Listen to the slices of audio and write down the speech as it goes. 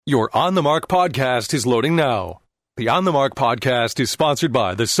Your On the Mark podcast is loading now. The On the Mark podcast is sponsored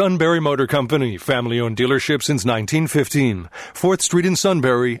by the Sunbury Motor Company, family-owned dealership since 1915, 4th Street in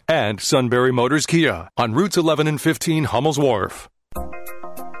Sunbury, and Sunbury Motors Kia on routes 11 and 15 Hummel's Wharf.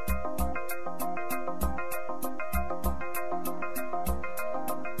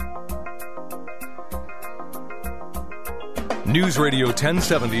 News Radio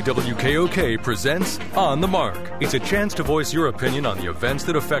 1070 WKOK presents On the Mark. It's a chance to voice your opinion on the events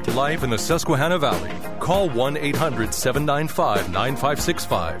that affect life in the Susquehanna Valley. Call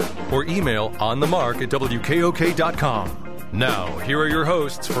 1-800-795-9565 or email onthemark@wkok.com. Now, here are your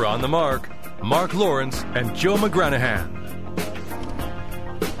hosts for On the Mark, Mark Lawrence and Joe McGranahan.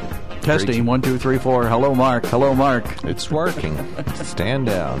 Testing, 1, 2, 3, 4. Hello, Mark. Hello, Mark. It's working. Stand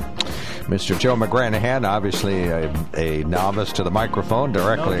down. Mr. Joe McGranahan, obviously a novice to the microphone,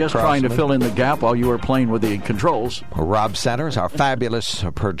 directly just across trying to me. fill in the gap while you were playing with the controls. Rob Centers, our fabulous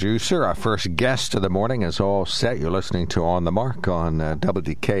producer, our first guest of the morning, is all set. You're listening to On the Mark on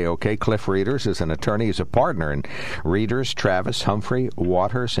WKOK. Cliff Readers is an attorney. He's a partner in Readers, Travis, Humphrey,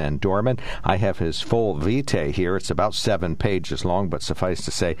 Waters, and Dorman. I have his full vitae here. It's about 7 pages long, but suffice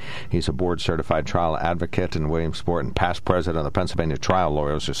to say, he's a board-certified trial advocate in Williamsport and past president of the Pennsylvania Trial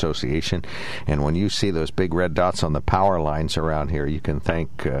Lawyers Association. And when you see those big red dots on the power lines around here, you can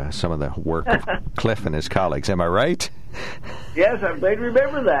thank some of the work of Cliff and his colleagues. Am I right? Yes, I'm glad to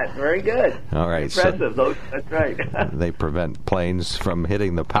remember that. Very good. All right. Impressive. That's right. They prevent planes from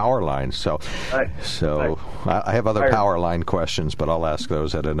hitting the power lines. So right. I have other power line questions, but I'll ask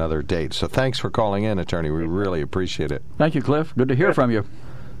those at another date. So thanks for calling in, Attorney. We really appreciate it. Thank you, Cliff. Good to hear from you.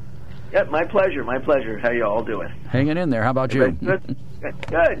 Yeah, my pleasure. My pleasure. How you all doing? Hanging in there. How about you? Good.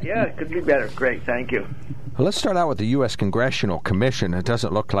 Yeah, could be better. Great. Thank you. Well, let's start out with the U.S. Congressional Commission. It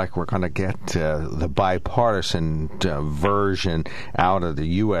doesn't look like we're going to get the bipartisan version out of the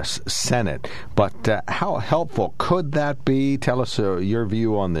U.S. Senate. But how helpful could that be? Tell us your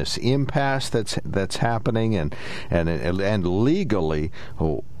view on this impasse that's happening, and legally,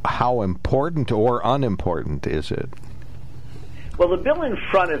 how important or unimportant is it? Well, the bill in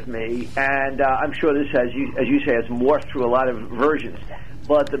front of me, and I'm sure this, as you say, has morphed through a lot of versions,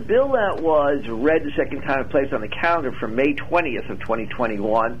 but the bill that was read the second time and placed on the calendar for May 20th of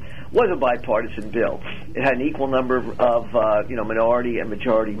 2021 was a bipartisan bill. It had an equal number of minority and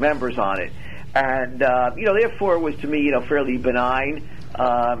majority members on it, and therefore it was, to me, fairly benign.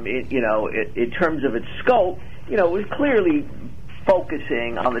 In terms of its scope, it was clearly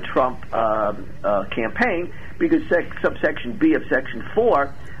focusing on the Trump campaign, because subsection B of Section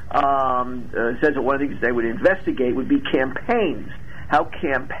 4 says that one of the things they would investigate would be campaigns. How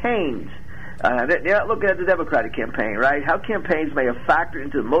campaigns, they're not looking at the Democratic campaign, right? How campaigns may have factored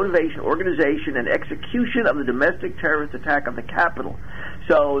into the motivation, organization, and execution of the domestic terrorist attack on the Capitol.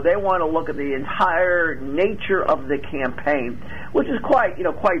 So they want to look at the entire nature of the campaign, which is quite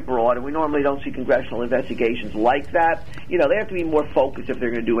broad, and we normally don't see congressional investigations like that. They have to be more focused if they're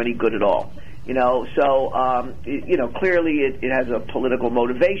going to do any good at all. Clearly it has a political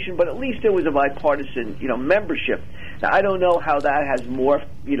motivation, but at least there was a bipartisan, membership. Now, I don't know how that has morphed,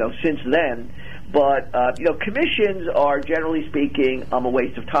 since then, but, commissions are, generally speaking, a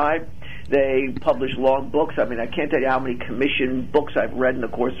waste of time. They publish long books. I mean, I can't tell you how many commission books I've read in the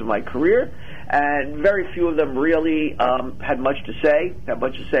course of my career, and very few of them really had much to say that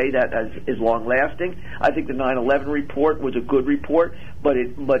is long-lasting. I think the 9/11 report was a good report, but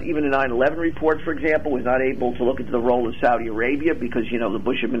even the 9/11 report, for example, was not able to look into the role of Saudi Arabia because, the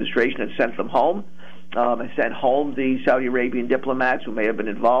Bush administration had sent them home, and sent home the Saudi Arabian diplomats who may have been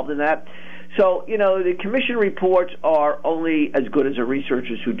involved in that. So, the commission reports are only as good as the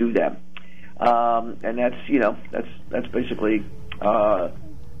researchers who do them. And that's basically, that's basically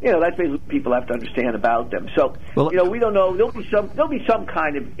what people have to understand about them. So, we don't know. There'll be some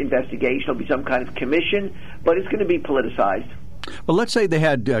kind of investigation. There'll be some kind of commission, but it's going to be politicized. Well, let's say they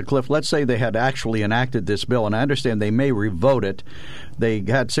had, Cliff, actually enacted this bill, and I understand they may revote it. They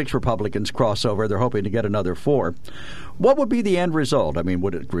had 6 Republicans cross over. They're hoping to get another 4. What would be the end result? I mean,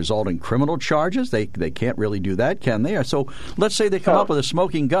 would it result in criminal charges? They can't really do that, can they? So let's say they come up with a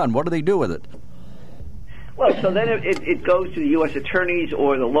smoking gun. What do they do with it? Well, so then it goes to the U.S. Attorney's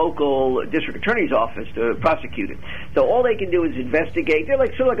or the local district attorney's office to prosecute it. So all they can do is investigate. They're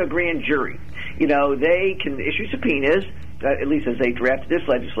sort of like a grand jury. They can issue subpoenas, at least as they drafted this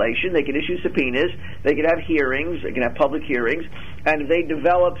legislation. They can issue subpoenas. They can have hearings. They can have public hearings. And if they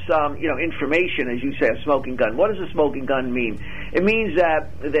develop some, information, as you say, a smoking gun. What does a smoking gun mean? It means that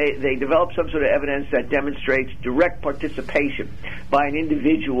they develop some sort of evidence that demonstrates direct participation by an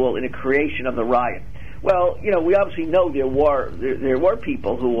individual in the creation of the riot. Well, we obviously know there were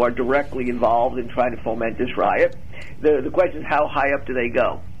people who are directly involved in trying to foment this riot. The question is, how high up do they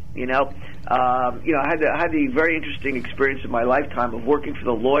go? I had the very interesting experience in my lifetime of working for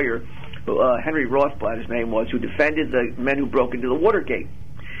the lawyer, Henry Rothblatt, his name was, who defended the men who broke into the Watergate.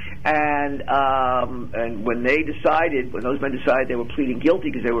 And when those men decided they were pleading guilty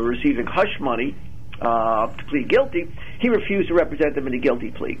because they were receiving hush money to plead guilty, he refused to represent them in a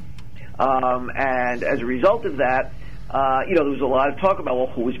guilty plea. And as a result of that, there was a lot of talk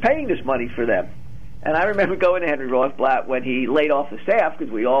about, who was paying this money for them? And I remember going to Henry Rothblatt when he laid off the staff,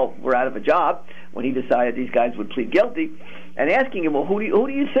 because we all were out of a job, when he decided these guys would plead guilty, and asking him, who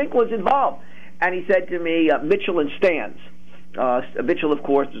do you think was involved? And he said to me, Mitchell and Stans. Mitchell, of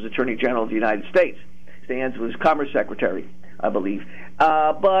course, was Attorney General of the United States. Stans was Commerce Secretary, I believe.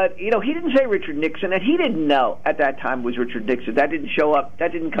 But he didn't say Richard Nixon, and he didn't know at that time it was Richard Nixon. That didn't show up.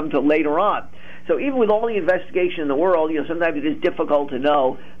 That didn't come till later on. So even with all the investigation in the world, sometimes it is difficult to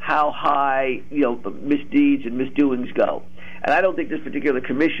know how high, misdeeds and misdoings go. And I don't think this particular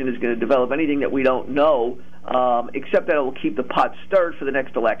commission is going to develop anything that we don't know, except that it will keep the pot stirred for the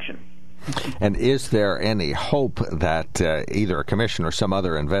next election. And is there any hope that either a commission or some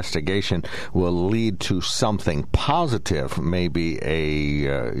other investigation will lead to something positive, maybe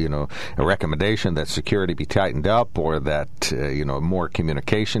a recommendation that security be tightened up, or that more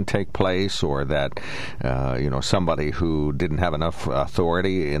communication take place, or that somebody who didn't have enough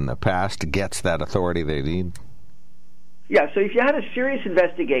authority in the past gets that authority they need? Yeah, so if you had a serious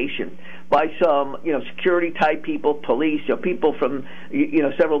investigation by some, security-type people, police, people from,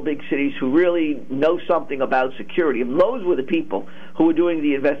 several big cities who really know something about security, if those were the people who were doing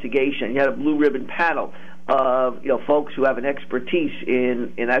the investigation, you had a blue-ribbon panel of, folks who have an expertise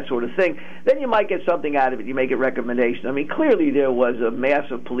in that sort of thing, then you might get something out of it. You make a recommendation. I mean, clearly there was a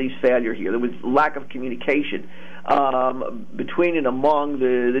massive police failure here. There was lack of communication between and among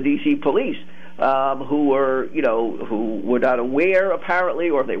the D.C. police. Who were not aware,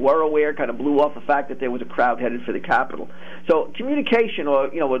 apparently, or if they were aware, kind of blew off the fact that there was a crowd headed for the Capitol. So communication, or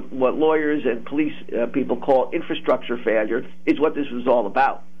what lawyers and police people call infrastructure failure, is what this was all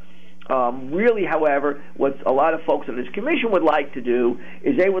about. Really, however, what a lot of folks on this commission would like to do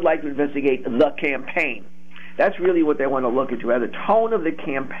is they would like to investigate the campaign. That's really what they want to look into. The tone of the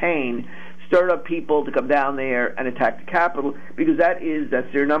campaign stirred up people to come down there and attack the Capitol, because that's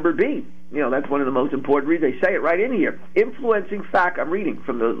their number B. That's one of the most important reasons. They say it right in here. Influencing I'm reading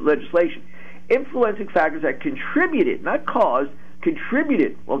from the legislation. Influencing factors that contributed, not caused,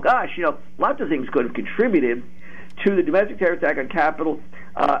 contributed. Well, gosh, lots of things could have contributed to the domestic terror attack on Capitol,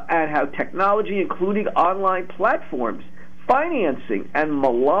 and how technology, including online platforms, financing, and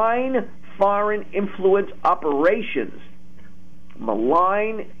malign foreign influence operations.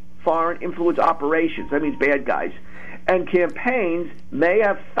 Malign foreign influence operations. That means bad guys. And campaigns may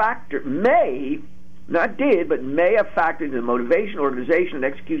have factored into the motivation, organization, and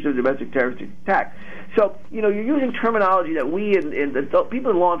execution of domestic terrorist attack. So, you're using terminology that we and the people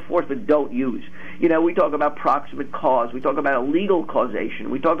in law enforcement don't use. We talk about proximate cause. We talk about illegal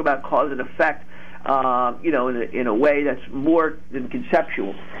causation. We talk about cause and effect, in a way that's more than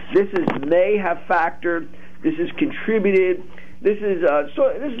conceptual. This is may have factored. This is contributed. This is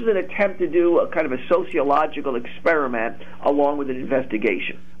an attempt to do a kind of a sociological experiment along with an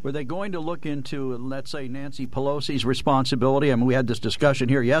investigation. Were they going to look into, let's say, Nancy Pelosi's responsibility? I mean, we had this discussion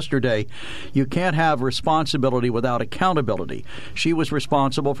here yesterday. You can't have responsibility without accountability. She was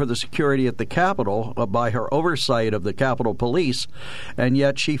responsible for the security at the Capitol by her oversight of the Capitol Police, and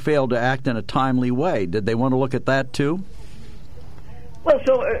yet she failed to act in a timely way. Did they want to look at that too? Well,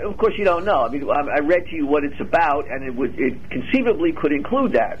 so, of course, you don't know. I mean, I read to you what it's about, and it conceivably could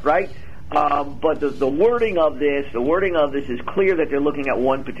include that, right? But the wording of this is clear that they're looking at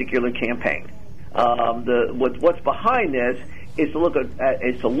one particular campaign. What's behind this is to look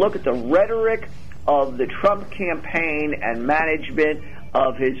at the rhetoric of the Trump campaign and management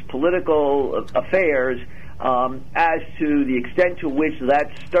of his political affairs, as to the extent to which that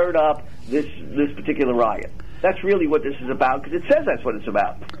stirred up this particular riot. That's really what this is about, because it says that's what it's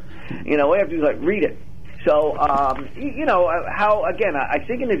about. All you have to do is read it. So, I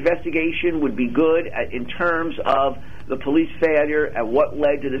think an investigation would be good in terms of the police failure and what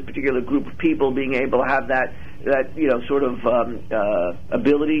led to this particular group of people being able to have that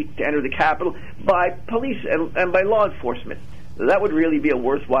ability to enter the Capitol by police and by law enforcement. That would really be a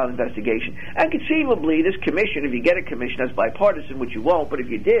worthwhile investigation. And conceivably, this commission, if you get a commission that's bipartisan, which you won't, but if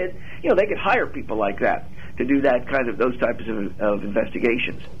you did, they could hire people like that to do those types of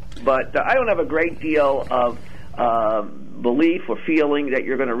investigations. But I don't have a great deal of belief or feeling that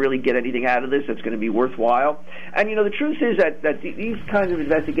you're going to really get anything out of this that's going to be worthwhile. And, the truth is that these kinds of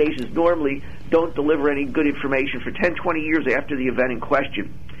investigations normally don't deliver any good information for 10, 20 years after the event in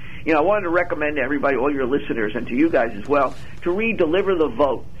question. I wanted to recommend to everybody, all your listeners, and to you guys as well, to read Deliver the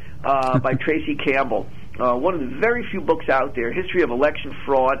Vote by Tracy Campbell. One of the very few books out there, History of Election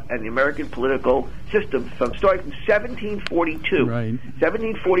Fraud and the American Political System, starting from 1742, right.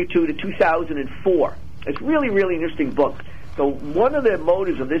 1742 to 2004. It's really, really interesting book. So one of the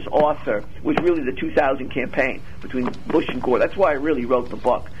motives of this author was really the 2000 campaign between Bush and Gore. That's why I really wrote the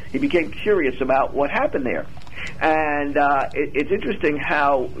book. He became curious about what happened there. And it's interesting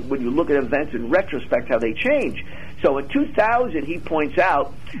how, when you look at events in retrospect, how they change. So in 2000, he points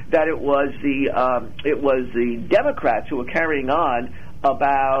out that it was the Democrats who were carrying on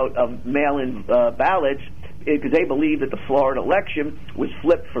about mail-in ballots because they believed that the Florida election was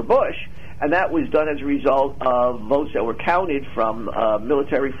flipped for Bush, and that was done as a result of votes that were counted from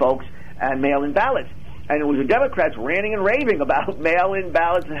military folks and mail-in ballots. And it was the Democrats ranting and raving about mail-in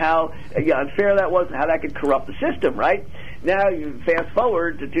ballots and how unfair that was and how that could corrupt the system, right? Now you fast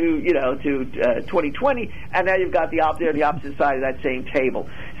forward to 2020, and now you've got the opposite side of that same table.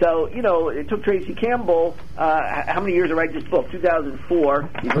 So, it took Tracy Campbell how many years to write this book? 2004.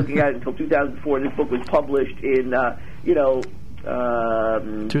 He's looking at it until 2004. This book was published in,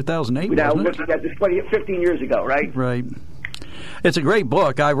 2008, now wasn't looking at this 15 years ago, right? Right. It's a great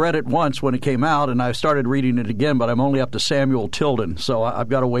book. I read it once when it came out, and I started reading it again, but I'm only up to Samuel Tilden, so I've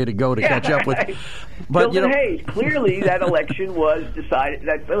got a way to go to catch up with. But Tilden Hayes, clearly that election was decided.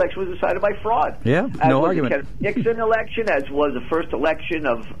 That election was decided by fraud. Yeah, no argument. The Nixon election, as was the first election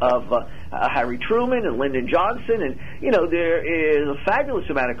of Harry Truman and Lyndon Johnson, and there is a fabulous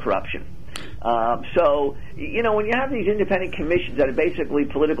amount of corruption. So, when you have these independent commissions that are basically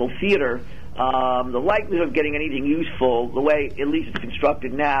political theater, the likelihood of getting anything useful, the way at least it's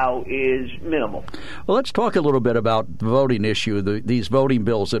constructed now, is minimal. Well, let's talk a little bit about the voting issue, these voting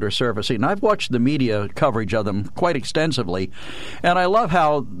bills that are surfacing. And I've watched the media coverage of them quite extensively, and I love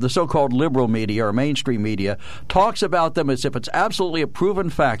how the so-called liberal media or mainstream media talks about them as if it's absolutely a proven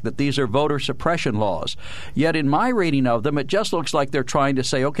fact that these are voter suppression laws. Yet in my reading of them, it just looks like they're trying to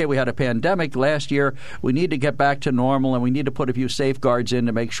say, okay, we had a pandemic last year, we need to get back to normal, and we need to put a few safeguards in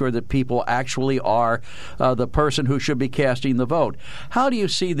to make sure that people actually are the person who should be casting the vote. How do you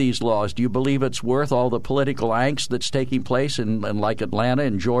see these laws? Do you believe it's worth all the political angst that's taking place in like Atlanta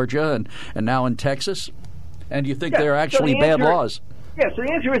and Georgia and now in Texas? And do you think they're actually bad laws? Yeah, so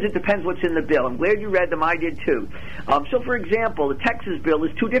the answer is it depends what's in the bill. I'm glad you read them. I did too. So, for example, the Texas bill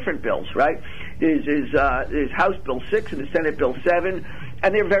is two different bills, right? There's House Bill 6 and the Senate Bill 7,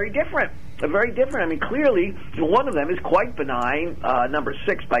 and they're very different. They're very different. I mean, clearly, one of them is quite benign. Number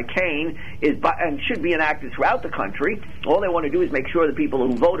 6 by Kane and should be enacted throughout the country. All they want to do is make sure that people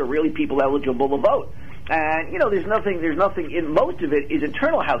who vote are really people eligible to vote. And there's nothing in most of it is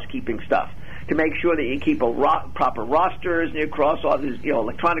internal housekeeping stuff to make sure that you keep proper rosters and you cross off,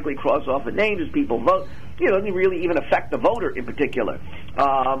 electronically cross off the names as people vote. It doesn't really even affect the voter in particular.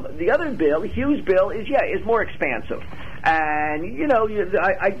 The other bill, Hughes' bill, is more expansive. And,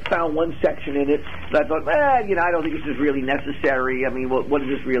 I found one section in it that I thought, I don't think this is really necessary. I mean, what does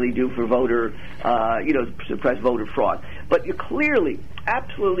this really do for voter, suppress voter fraud? But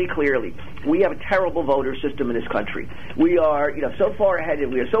absolutely clearly, we have a terrible voter system in this country. We are, so far ahead,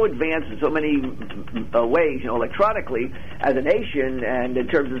 we are so advanced in so many ways, electronically as a nation and in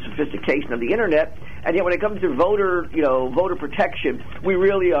terms of the sophistication of the internet. And yet when it comes to voter protection, we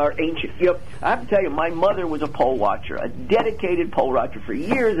really are ancient. I have to tell you, my mother was a poll watcher, a dedicated poll watcher for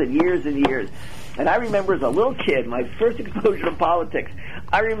years and years and years. And I remember as a little kid, my first exposure to politics,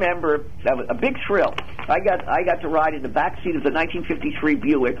 I remember that was a big thrill. I got to ride in the back seat of the 1953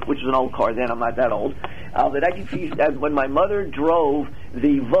 Buick, which was an old car then, I'm not that old. When my mother drove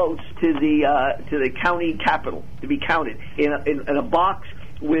the votes to the county capitol to be counted in a box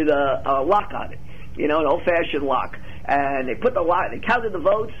with a lock on it, an old-fashioned lock. And they put the lock. They counted the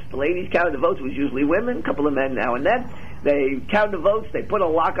votes. The ladies counted the votes. It was usually women, a couple of men now and then. They counted the votes. They put a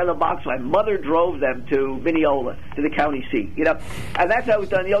lock on the box. My mother drove them to Mineola, to the county seat. And that's how it was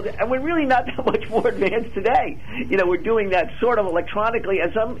done. And we're really not that much more advanced today. We're doing that sort of electronically.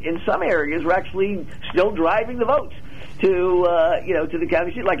 And in some areas, we're actually still driving the votes to the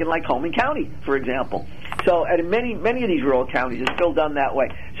county seat, like in Lycoming County, for example. So, and many of these rural counties are still done that way.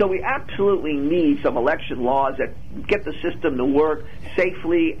 So we absolutely need some election laws that get the system to work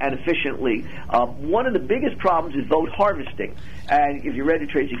safely and efficiently. One of the biggest problems is vote harvesting. And if you read the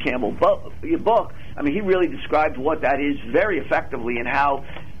Tracy Campbell book, I mean, he really described what that is very effectively and how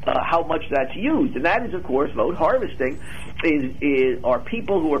how much that's used, and that is, of course, vote harvesting. Are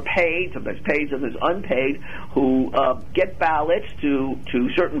people who are paid, sometimes unpaid, who get ballots to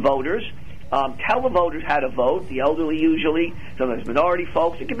certain voters, tell the voters how to vote, the elderly usually, sometimes minority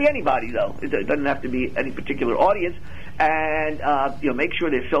folks. It can be anybody, though. It doesn't have to be any particular audience. And make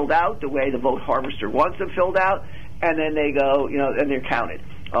sure they're filled out the way the vote harvester wants them filled out, and then they go, and they're counted.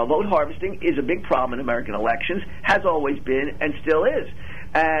 Vote harvesting is a big problem in American elections, has always been, and still is.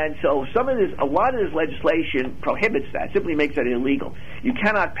 And so a lot of this legislation prohibits that, simply makes that illegal. You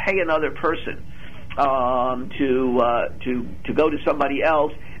cannot pay another person to go to somebody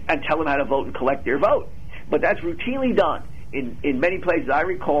else and tell them how to vote and collect their vote. But that's routinely done in many places. I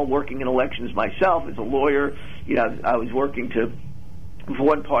recall working in elections myself as a lawyer. I was working for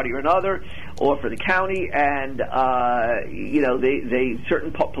one party or another, or for the county, and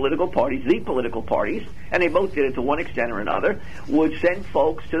certain political parties, and they both did it to one extent or another, would send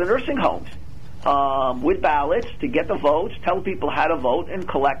folks to the nursing homes with ballots to get the votes, tell people how to vote, and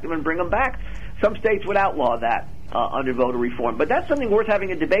collect them and bring them back. Some states would outlaw that under voter reform, but that's something worth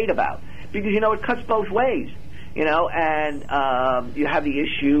having a debate about, because it cuts both ways. And you have the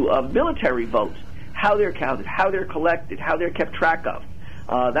issue of military votes, how they're counted, how they're collected, how they're kept track of.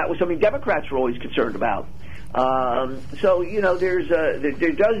 That was something Democrats were always concerned about. There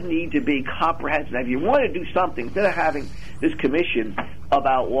does need to be comprehensive. Now, if you want to do something, instead of having this commission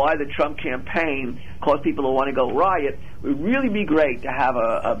about why the Trump campaign caused people to want to go riot, it would really be great to have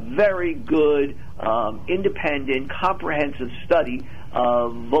a very good, independent, comprehensive study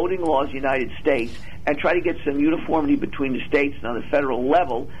of voting laws in the United States, and try to get some uniformity between the states and on the federal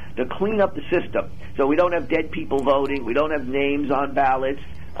level to clean up the system. So we don't have dead people voting. We don't have names on ballots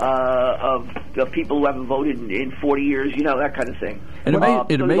of people who haven't voted in 40 years, that kind of thing. And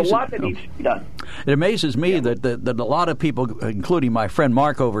there's a lot that needs to be done. It amazes me that a lot of people, including my friend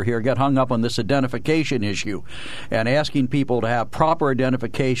Mark over here, get hung up on this identification issue and asking people to have proper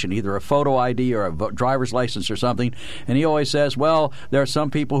identification, either a photo ID or a driver's license or something. And he always says, well, there are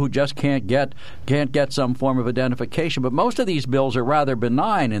some people who just can't get some form of identification. But most of these bills are rather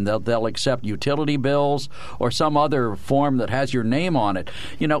benign, and they'll accept utility bills or some other form that has your name on it.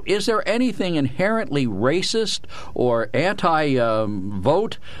 Is there anything inherently racist or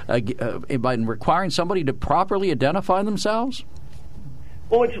anti-vote by requiring somebody to properly identify themselves?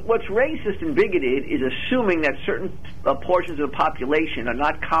 Well, what's racist and bigoted is assuming that certain portions of the population are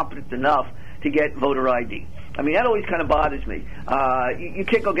not competent enough to get voter ID. I mean, that always kind of bothers me. You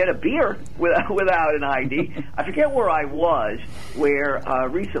can't go get a beer without an ID. I forget where I was, where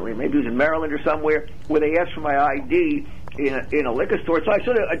recently, maybe it was in Maryland or somewhere, where they asked for my ID in a liquor store. So I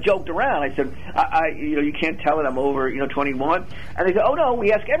sort of joked around. I said, you can't tell that I'm over 21. And they said, oh no,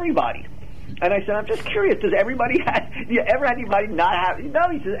 we ask everybody. And I said, I'm just curious, do you ever had anybody not have? No,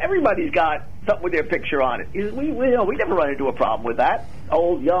 he says, everybody's got something with their picture on it. He says, we never run into a problem with that.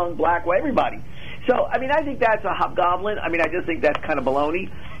 Old, young, black, everybody. So, I mean, I think that's a hobgoblin. I mean, I just think that's kind of baloney.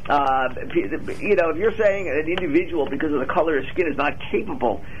 If you're saying an individual, because of the color of skin, is not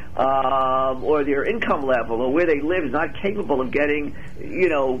capable, or their income level, or where they live is not capable of getting,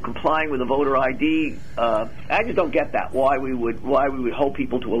 complying with a voter ID, I just don't get that. Why we would hold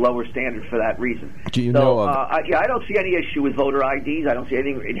people to a lower standard for that reason. Do you know? I don't see any issue with voter IDs. I don't see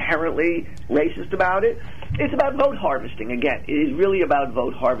anything inherently racist about it. It's about vote harvesting. Again, it is really about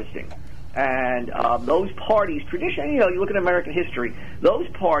vote harvesting. And those parties, traditionally, you look at American history, those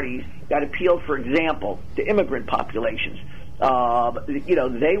parties that appealed, for example, to immigrant populations,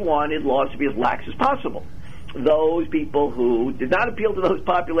 they wanted laws to be as lax as possible. Those people who did not appeal to those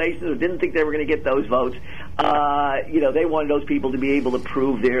populations or didn't think they were going to get those votes, they wanted those people to be able to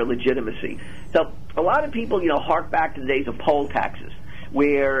prove their legitimacy. So a lot of people, hark back to the days of poll taxes,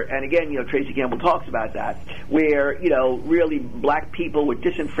 where, and again, Tracy Campbell talks about that, where, really black people were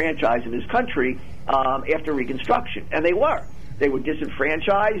disenfranchised in this country after Reconstruction. And they were. They were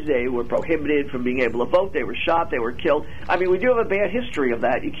disenfranchised. They were prohibited from being able to vote. They were shot. They were killed. I mean, we do have a bad history of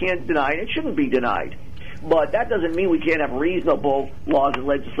that. You can't deny it. It shouldn't be denied. But that doesn't mean we can't have reasonable laws and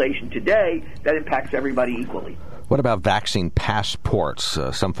legislation today that impacts everybody equally. What about vaccine passports?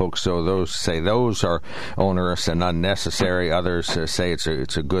 Some folks say those are onerous and unnecessary. Others say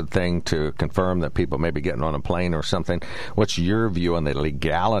it's a good thing to confirm that people may be getting on a plane or something. What's your view on the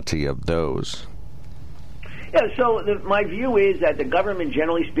legality of those? Yeah, so my view is that the government,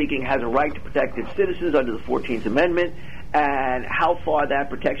 generally speaking, has a right to protect its citizens under the 14th Amendment, and how far that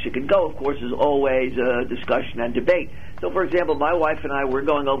protection can go, of course, is always a discussion and debate. So, for example, my wife and I, we're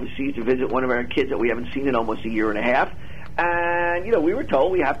going overseas to visit one of our kids that we haven't seen in almost a year and a half, And, we were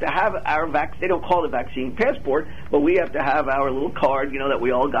told we have to have our they don't call it vaccine passport, but we have to have our little card, that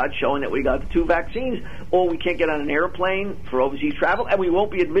we all got showing that we got the 2 vaccines, or we can't get on an airplane for overseas travel, and we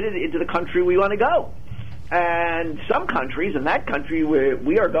won't be admitted into the country we want to go. And some countries, and that country where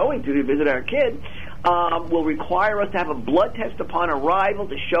we are going to visit our kid, will require us to have a blood test upon arrival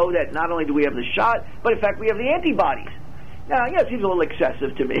to show that not only do we have the shot, but in fact we have the antibodies. Now, it seems a little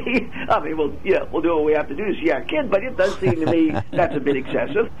excessive to me. I mean, we'll do what we have to do to see our kid, but it does seem to me that's a bit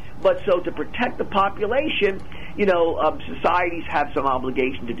excessive. But so to protect the population, societies have some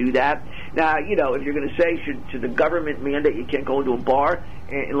obligation to do that. Now, if you're going to say should the government mandate you can't go into a bar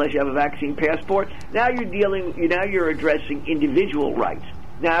unless you have a vaccine passport, now you're addressing individual rights.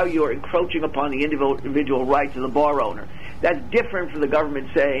 Now you're encroaching upon the individual rights of the bar owner. That's different from the government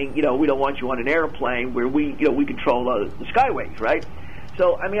saying, we don't want you on an airplane where we control the skyways, right?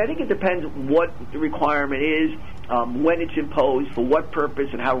 So, I think it depends what the requirement is, when it's imposed, for what purpose,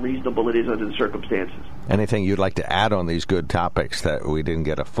 and how reasonable it is under the circumstances. Anything you'd like to add on these good topics that we didn't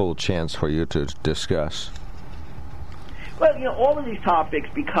get a full chance for you to discuss? Well, all of these topics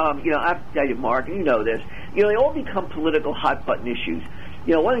become, I have to tell you, Mark, and you know this, they all become political hot-button issues.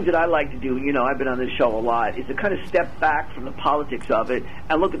 One thing that I like to do, I've been on this show a lot, is to kind of step back from the politics of it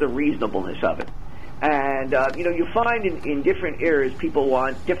and look at the reasonableness of it. And, you find in different eras people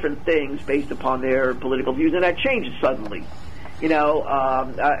want different things based upon their political views, and that changes suddenly.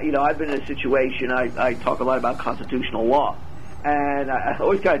 I've been in a situation, I talk a lot about constitutional law, and I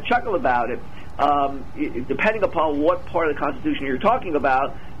always kind of chuckle about it. Depending upon what part of the Constitution you're talking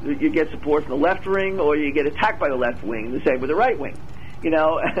about, you get support from the left wing or you get attacked by the left wing, the same with the right wing.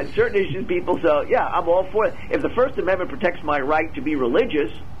 And certain issues people say, yeah, I'm all for it. If the First Amendment protects my right to be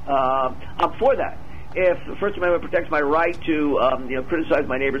religious, I'm for that. If the First Amendment protects my right to, criticize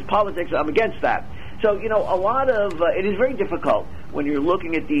my neighbor's politics, I'm against that. So, a lot of, it is very difficult when you're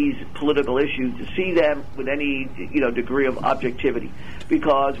looking at these political issues to see them with any, degree of objectivity.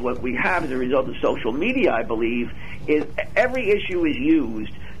 Because what we have as a result of social media, I believe, is every issue is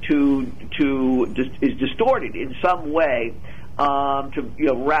used is distorted in some way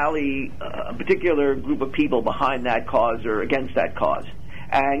to rally a particular group of people behind that cause or against that cause.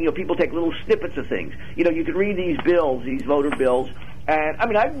 And, people take little snippets of things. You can read these bills, these voter bills, and,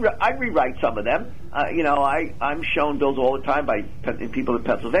 I rewrite some of them. I'm shown bills all the time by people in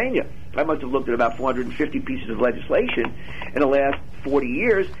Pennsylvania. I must have looked at about 450 pieces of legislation in the last 40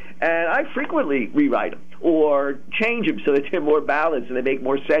 years, and I frequently rewrite them or change them so that they're more balanced and they make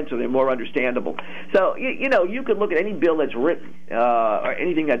more sense or they're more understandable. So, you could look at any bill that's written or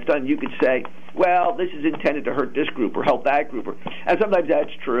anything that's done, you could say, well, this is intended to hurt this group or help that group. And sometimes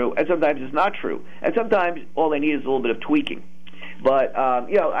that's true, and sometimes it's not true. And sometimes all they need is a little bit of tweaking. But,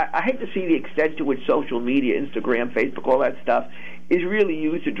 I hate to see the extent to which social media, Instagram, Facebook, all that stuff, is really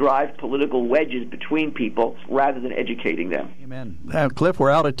used to drive political wedges between people rather than educating them. Amen. Cliff,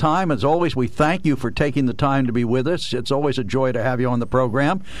 we're out of time. As always, we thank you for taking the time to be with us. It's always a joy to have you on the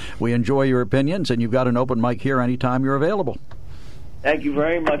program. We enjoy your opinions, and you've got an open mic here anytime you're available. Thank you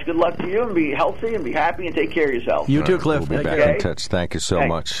very much. Good luck to you, and be healthy and be happy and take care of yourself. You too, Cliff. We'll be back in touch. Thank you so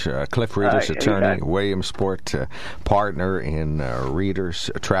much. Cliff Rieders, attorney, anytime. Williamsport, partner in Rieders,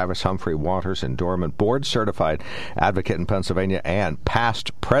 Travis Humphrey Waters Endowment, board-certified advocate in Pennsylvania, and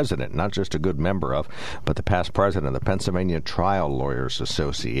past president, not just a good member of, but the past president of the Pennsylvania Trial Lawyers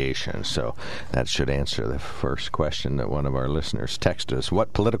Association. So that should answer the first question that one of our listeners texted us.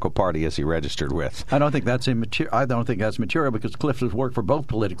 What political party is he registered with? I don't think that's immaterial. I don't think that's material because Cliff has worked for both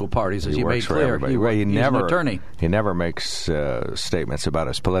political parties, as you made clear. He's an attorney. He never makes statements about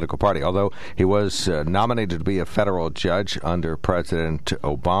his political party, although he was nominated to be a federal judge under President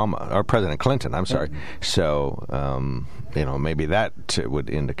Clinton. I'm sorry. So, maybe that would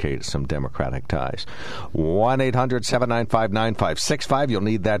indicate some Democratic ties. 1-800-795-9565. You'll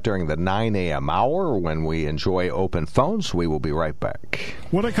need that during the 9 a.m. hour when we enjoy open phones. We will be right back.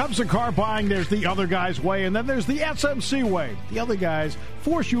 When it comes to car buying, there's the other guy's way, and then there's the SMC way. The other guys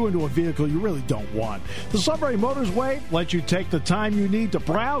force you into a vehicle you really don't want. The Sunbury Motors way lets you take the time you need to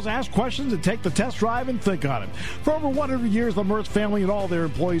browse, ask questions, and take the test drive and think on it. For over 100 years, the Mertz family and all their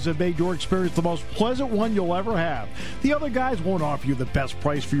employees have made your experience the most pleasant one you'll ever have. The other guys won't offer you the best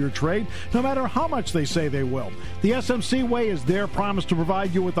price for your trade, no matter how much they say they will. The SMC way is their promise to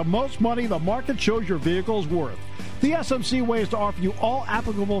provide you with the most money the market shows your vehicle is worth. The SMC way is to offer you all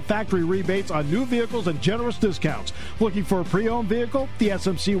applicable factory rebates on new vehicles and generous discounts. Looking for a pre-owned vehicle? The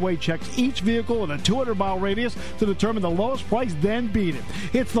SMC way checks each vehicle with a 200-mile radius to determine the lowest price, then beat it.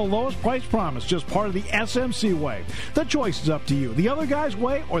 It's the lowest price promise, just part of the SMC way. The choice is up to you. The other guy's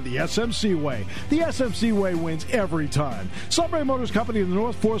way or the SMC way. The SMC way wins every time. Sunbury Motors Company in the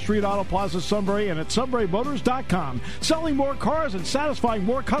North 4th Street Auto Plaza, Sunbury, and at sunburymotors.com. Selling more cars and satisfying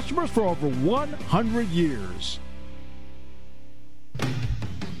more customers for over 100 years.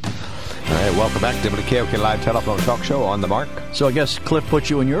 All right, welcome back to WKOK Live Telephone Talk Show on the Mark. So I guess Cliff put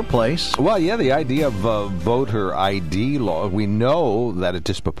you in your place. Well, yeah, the idea of voter ID law, we know that it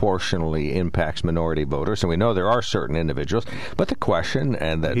disproportionately impacts minority voters, and we know there are certain individuals, but the question,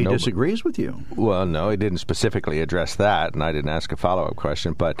 and that he disagrees with you. Well, no, he didn't specifically address that, and I didn't ask a follow-up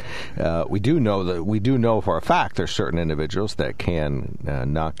question, but we do know for a fact there's certain individuals that can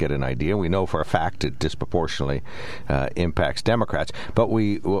not get an ID, and we know for a fact it disproportionately impacts Democrats. But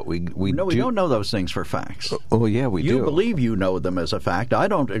we don't know those things for facts. Oh, yeah, we do. You believe you know them as a fact. I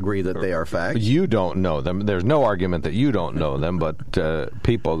don't agree that they are facts. You don't know them. There's no argument that you don't know them, but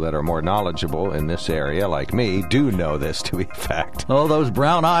people that are more knowledgeable in this area, like me, do know this to be a fact. Oh, those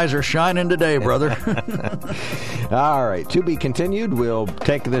brown eyes are shining today, brother. All right, to be continued. We'll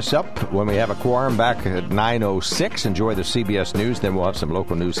take this up when we have a quorum back at 9:06. Enjoy the CBS News. Then we'll have some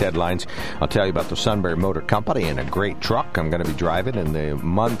local news headlines. I'll tell you about the Sunbury Motor Company and a great truck I'm going to be driving in the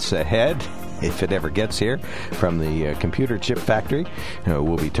months ahead, if it ever gets here, from the computer chip factory.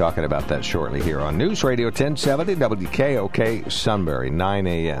 We'll be talking about that shortly here on News Radio 1070 WKOK Sunbury, 9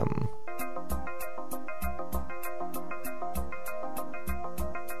 a.m.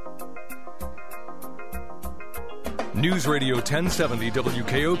 News Radio 1070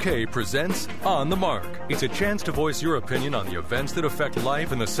 WKOK presents On the Mark. It's a chance to voice your opinion on the events that affect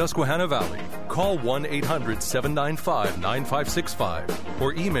life in the Susquehanna Valley. Call 1-800-795-9565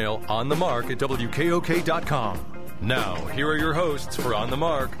 or email onthemark@wkok.com. Now, here are your hosts for On the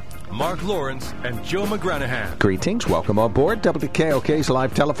Mark, Mark Lawrence and Joe McGranahan. Greetings. Welcome on board WKOK's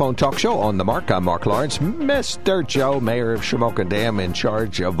live telephone talk show On the Mark. I'm Mark Lawrence. Mr. Joe, mayor of Shamokin Dam, in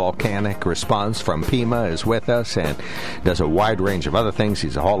charge of volcanic response from Pima, is with us and does a wide range of other things.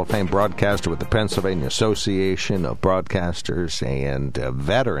 He's a Hall of Fame broadcaster with the Pennsylvania Association of Broadcasters and a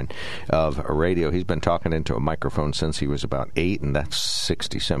veteran of radio. He's been talking into a microphone since he was about 8, and that's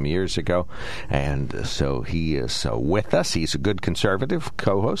 60-some years ago. And so he is with us. He's a good conservative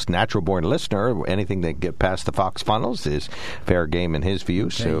co-host, natural-born listener. Anything that get past the Fox funnels is fair game in his view.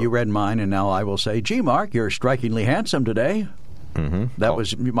 Okay, so you read mine, and now I will say, gee, Mark, you're strikingly handsome today. Mm-hmm. That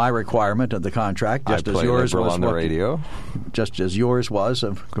was my requirement of the contract, just as yours was on the radio. Just as yours was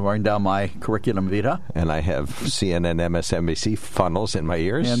of going down my curriculum vitae. And I have CNN, MSNBC funnels in my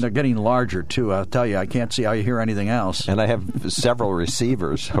ears. And they're getting larger, too. I'll tell you, I can't see how you hear anything else. And I have several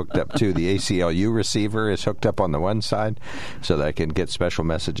receivers hooked up, too. The ACLU receiver is hooked up on the one side so that I can get special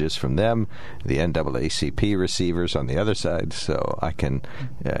messages from them. The NAACP receivers on the other side, so I can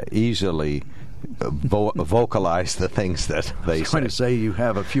easily vocalize the things that they say. I was going to say you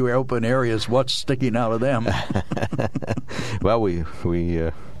have a few open areas. What's sticking out of them? Well, we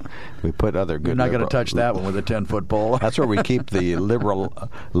put other good. You're not going to touch that one with a 10-foot pole. That's where we keep the liberal,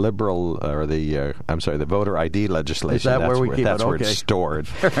 or the the voter ID legislation. Is that where we keep it? That's where it's stored.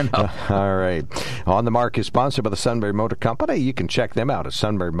 Fair enough. All right. On the Mark is sponsored by the Sunbury Motor Company. You can check them out at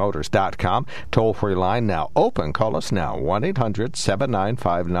sunburymotors.com. Toll-free line now open. Call us now,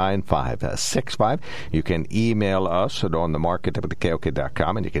 1-800-795-9565. You can email us at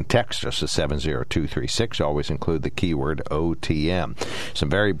onthemark@wkok.com, and you can text us at 70236. Always include the keyword OTM. Some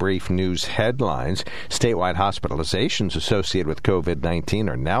very brief news headlines. Statewide hospitalizations associated with COVID-19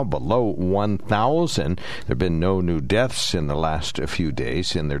 are now below 1,000. There have been no new deaths in the last few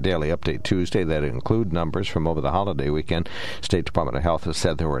days. In their daily update Tuesday, that include numbers from over the holiday weekend. State Department of Health has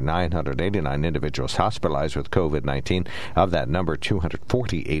said there were 989 individuals hospitalized with COVID-19. Of that number,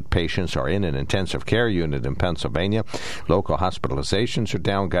 248 patients are in an intensive care unit in Pennsylvania. Local hospitalizations are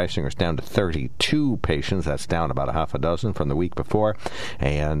down. Geisinger's down to 32 patients. That's down about a half a dozen from the week before.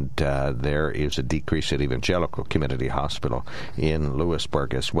 And there is a decrease at Evangelical Community Hospital in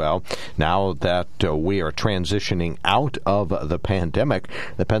Lewisburg as well. Now that we are transitioning out of the pandemic,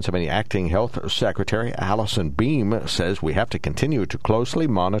 the Pennsylvania Acting Health Secretary Allison Beam says we have to continue to closely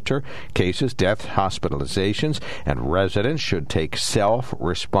monitor cases, death, hospitalizations, and residents should take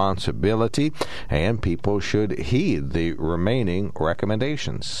self-responsibility, and people should heed the remaining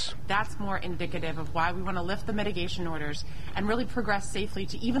recommendations. That's more indicative of why we want to lift the mitigation orders and really progress safely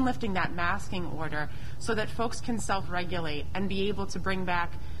to even lifting that masking order so that folks can self-regulate and be able to bring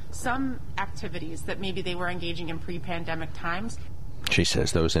back some activities that maybe they were engaging in pre-pandemic times. She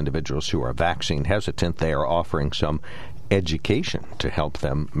says those individuals who are vaccine hesitant, they are offering some education to help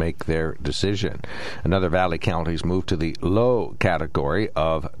them make their decision. Another Valley counties moved to the low category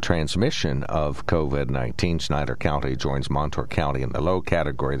of transmission of COVID-19. Snyder County joins Montour County in the low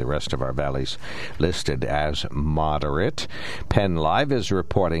category. The rest of our valleys listed as moderate. Penn Live is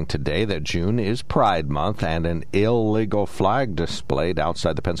reporting today that June is Pride Month, and an illegal flag displayed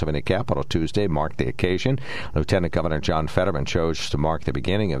outside the Pennsylvania Capitol Tuesday marked the occasion. Lieutenant Governor John Fetterman chose to mark the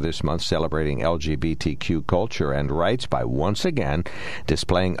beginning of this month celebrating LGBTQ culture and rights by once again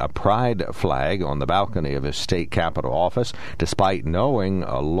displaying a pride flag on the balcony of his state capitol office, despite knowing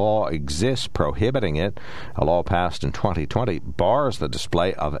a law exists prohibiting it. A law passed in 2020 bars the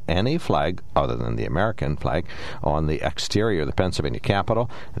display of any flag other than the American flag on the exterior of the Pennsylvania Capitol.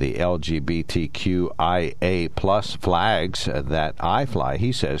 The LGBTQIA plus flags that I fly,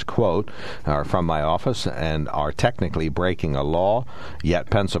 he says, quote, are from my office and are technically breaking a law, yet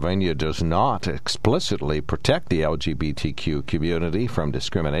Pennsylvania does not explicitly protect the LGBTQ community from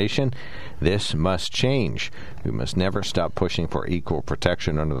discrimination. This must change. We must never stop pushing for equal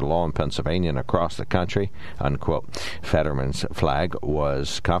protection under the law in Pennsylvania and across the country, unquote. Fetterman's flag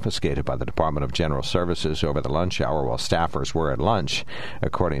was confiscated by the Department of General Services over the lunch hour while staffers were at lunch,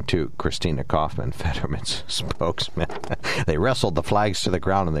 according to Christina Kaufman, Fetterman's spokesman. They wrestled the flags to the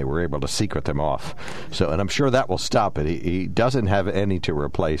ground and they were able to secret them off. And I'm sure that will stop it. He doesn't have any to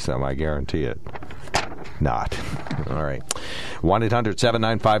replace them, I guarantee it. Not. All right.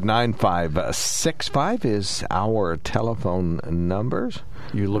 1-800-795-9565 is our telephone numbers.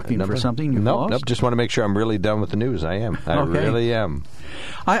 You looking for something? Nope. Just want to make sure I'm really done with the news. I am. I really am.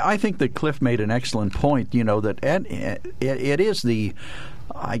 I think that Cliff made an excellent point, that it is the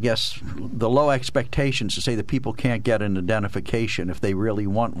low expectations to say that people can't get an identification if they really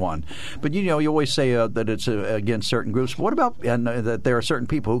want one. But, you always say that it's against certain groups. What about that there are certain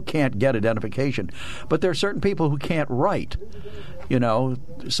people who can't get identification, but there are certain people who can't write?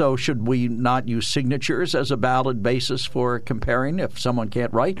 So should we not use signatures as a valid basis for comparing if someone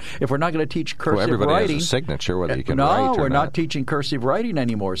can't write? If we're not going to teach cursive everybody writing, has a signature, whether you can write or not. No, we're not teaching cursive writing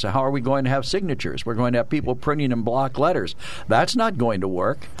anymore. So how are we going to have signatures? We're going to have people printing in block letters. That's not going to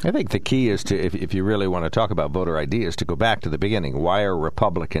work. I think the key is to, if you really want to talk about voter ID, is to go back to the beginning. Why are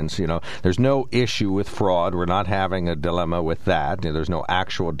Republicans, there's no issue with fraud. We're not having a dilemma with that. There's no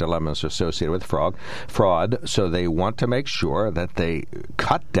actual dilemmas associated with fraud. So they want to make sure that they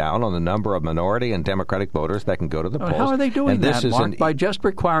cut down on the number of minority and Democratic voters that can go to the polls. How are they doing that, Mark? By just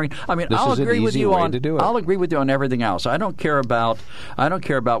requiring. I'll agree with you on everything else. I don't care about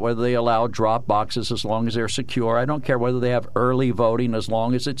whether they allow drop boxes as long as they're secure. I don't care whether they have early voting as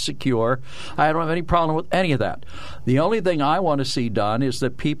long as it's secure. I don't have any problem with any of that. The only thing I want to see done is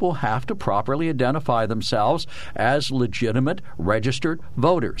that people have to properly identify themselves as legitimate registered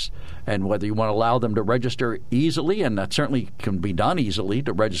voters. And whether you want to allow them to register easily, and that certainly can be done easily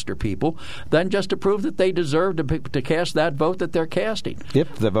to register people, then just to prove that they deserve to cast that vote that they're casting.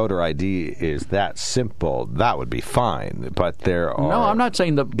 If the voter ID is that simple, that would be fine. But there are... No, I'm not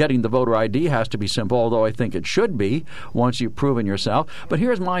saying that getting the voter ID has to be simple, although I think it should be once you've proven yourself. But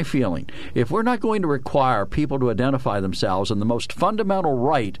here's my feeling. If we're not going to require people to identify themselves in the most fundamental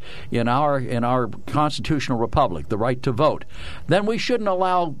right in our constitutional republic, the right to vote, then we shouldn't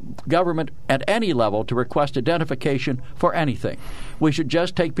allow government at any level to request identification for anything. We should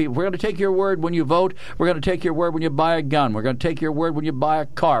just take people. We're going to take your word when you vote. We're going to take your word when you buy a gun. We're going to take your word when you buy a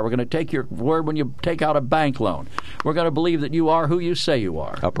car. We're going to take your word when you take out a bank loan. We're going to believe that you are who you say you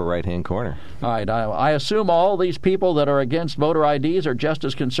are. Upper right-hand corner. All right. I assume all these people that are against voter IDs are just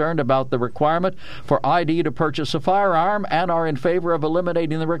as concerned about the requirement for ID to purchase a firearm and are in favor of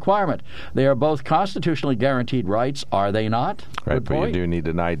eliminating the requirement. They are both constitutionally guaranteed rights, are they not? Right, but you do need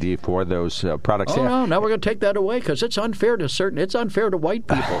an ID for those products. No, we're going to take that away because it's unfair to white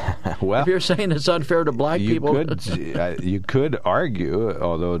people. Well, if you're saying it's unfair to black people, you could argue,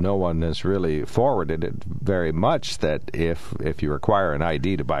 although no one has really forwarded it very much, that if you require an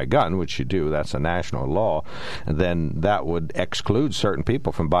ID to buy a gun, which you do, that's a national law, then that would exclude certain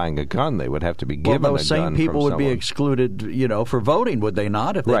people from buying a gun. They would have to be given a gun. Those same people would be excluded, for voting, would they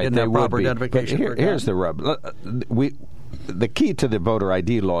not? If they didn't have proper identification. Here's the rub. the key to the voter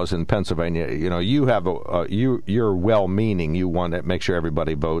ID laws in Pennsylvania, you have you're well-meaning. You want to make sure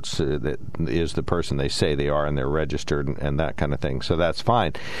everybody votes that is the person they say they are, and they're registered and that kind of thing. So that's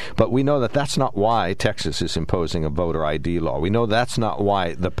fine. But we know that that's not why Texas is imposing a voter ID law. We know that's not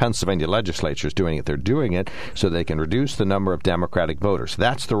why the Pennsylvania legislature is doing it. They're doing it so they can reduce the number of Democratic voters.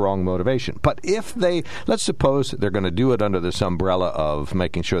 That's the wrong motivation. But if let's suppose they're going to do it under this umbrella of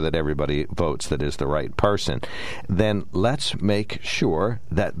making sure that everybody votes that is the right person, then let's make sure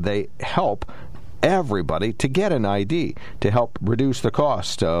that they help everybody to get an ID, to help reduce the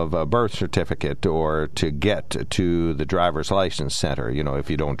cost of a birth certificate or to get to the driver's license center, if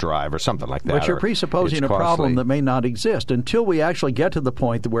you don't drive or something like that. But you're presupposing a problem that may not exist. Until we actually get to the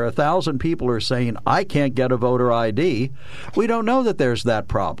point where 1,000 people are saying, I can't get a voter ID, we don't know that there's that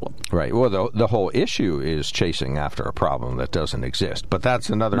problem. Right. Well, the whole issue is chasing after a problem that doesn't exist. But that's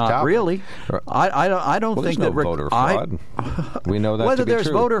another topic. Not really. I don't think that voter fraud. We know that whether to be there's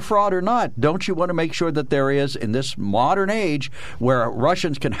true. Voter fraud or not, don't you want to make sure that there is, in this modern age where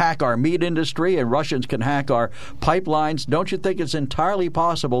Russians can hack our meat industry and Russians can hack our pipelines, don't you think it's entirely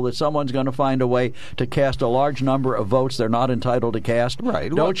possible that someone's going to find a way to cast a large number of votes they're not entitled to cast? Right.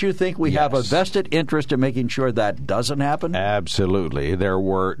 Don't you think we have a vested interest in making sure that doesn't happen? Absolutely. There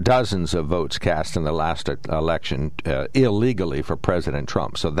were dozens of votes cast in the last election illegally for President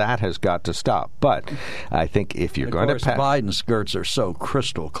Trump, so that has got to stop. But I think if you're going to pass... Biden's skirts are so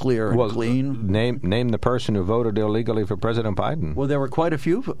crystal clear and clean. Name the person who voted illegally for President Biden. Well, there were quite a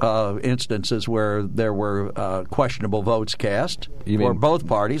few instances where there were questionable votes cast for both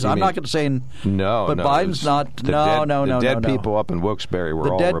parties. I'm not going to say no, but Biden's not. The dead people up in Wilkes-Barre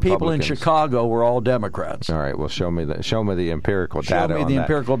were all Republicans. The dead people in Chicago were all Democrats. All right. Well, show me the empirical data. Show me the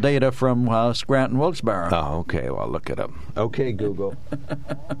empirical data from Scranton, Wilkes-Barre. Oh, okay. Well, look it up. Okay, Google.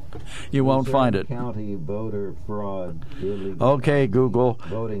 You won't find it. County voter fraud. Okay, Google.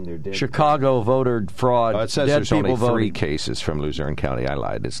 Voting their dead Chicago voter fraud. It says there's only 3 cases from Luzerne County. I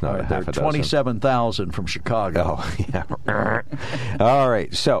lied. It's not half a dozen. 27,000 from Chicago. Oh, yeah. All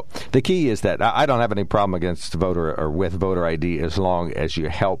right. So the key is that I don't have any problem against voter or with voter ID as long as you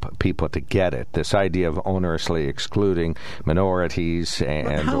help people to get it. This idea of onerously excluding minorities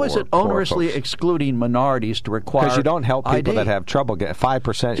and how is it onerously excluding minorities to require? Because you don't help people ID. that have trouble getting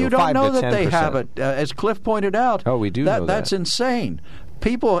 5%. You don't know that 10%. they have it, as Cliff pointed out. Oh, we do know that. That's insane.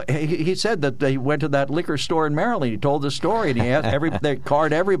 People, he said that they went to that liquor store in Maryland. He told the story, and he asked they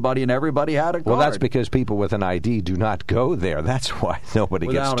card everybody, and everybody had a card. Well, that's because people with an ID do not go there. That's why nobody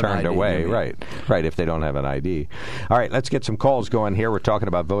gets turned away. Right, if they don't have an ID. All right, let's get some calls going here. We're talking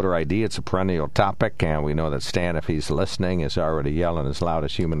about voter ID. It's a perennial topic, and we know that Stan, if he's listening, is already yelling as loud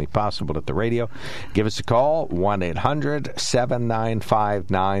as humanly possible at the radio. Give us a call.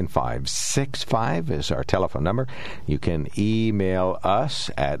 1-800-795-9565 is our telephone number. You can email us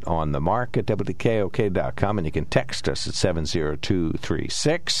at onthemark@wkok.com, and you can text us at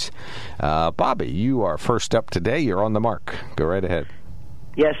 70236. Bobby, you are first up today. You're on the mark. Go right ahead.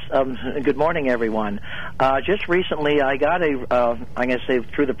 Yes, good morning, everyone. Just recently, I got I'm going to say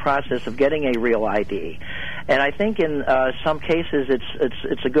through the process of getting a real ID, and I think in some cases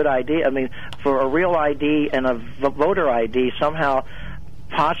it's a good idea. I mean, for a real ID and a voter ID, somehow,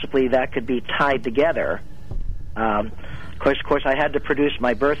 possibly that could be tied together. Of course, I had to produce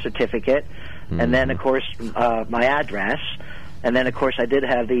my birth certificate, and then, of course, my address, and then, of course, I did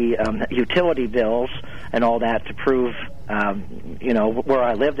have the utility bills and all that to prove, where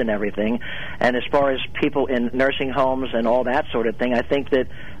I lived and everything. And as far as people in nursing homes and all that sort of thing, I think that,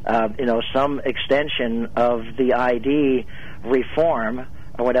 some extension of the ID reform,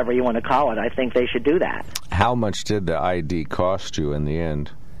 or whatever you want to call it, I think they should do that. How much did the ID cost you in the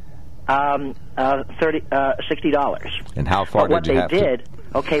end? $60. And how far did you have to?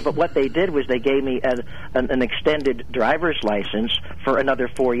 Okay, but what they did was they gave me an extended driver's license for another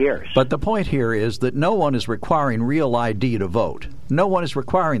 4 years. But the point here is that no one is requiring real ID to vote. No one is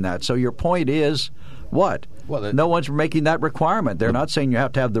requiring that. So your point is what? Well, no one's making that requirement. They're not saying you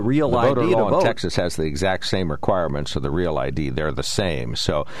have to have the real ID to vote. The voter law in Texas has the exact same requirements of the real ID. They're the same.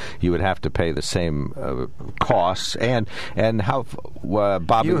 So you would have to pay the same costs. And how,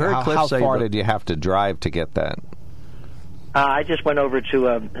 Bobby, how far did you have to drive to get that? I just went over to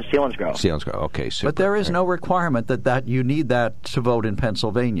Selinsgrove. Selinsgrove, okay, super. But there is no requirement that you need that to vote in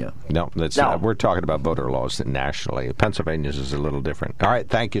Pennsylvania. No, we're talking about voter laws nationally. Pennsylvania's is a little different. All right,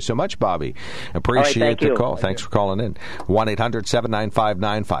 thank you so much, Bobby. Appreciate the call. Thanks for calling in.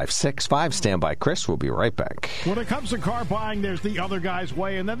 1-800-795-9565. Stand by, Chris. We'll be right back. When it comes to car buying, there's the other guy's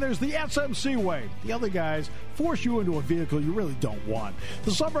way, and then there's the SMC way. The other guys force you into a vehicle you really don't want.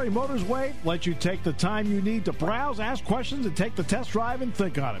 The Sunbury Motors way lets you take the time you need to browse, ask questions, and take the test drive and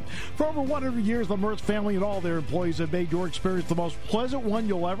think on it. For over 100 years, the Mertz family and all their employees have made your experience the most pleasant one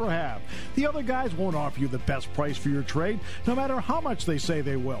you'll ever have. The other guys won't offer you the best price for your trade, no matter how much they say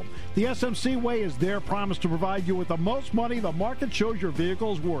they will. The SMC way is their promise to provide you with the most money the market shows your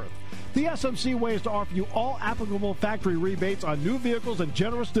vehicle is worth. The SMC way is to offer you all applicable factory rebates on new vehicles and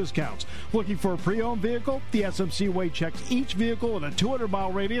generous discounts. Looking for a pre-owned vehicle? The SMC way checks each vehicle in a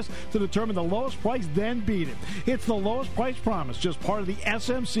 200-mile radius to determine the lowest price, then beat it. It's the lowest price promise, just part of the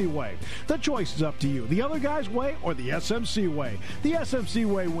SMC way. The choice is up to you. The other guy's way or the SMC way. The SMC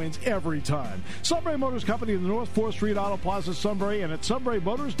way wins every time. Sunbury Motors Company in the North 4th Street Auto Plaza, Sunbury, and at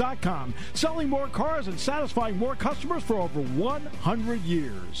sunburymotors.com. Selling more cars and satisfying more customers for over 100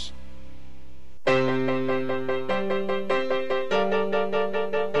 years.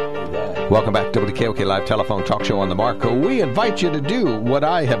 Welcome back to WKOK Live Telephone Talk Show on the Mark. We invite you to do what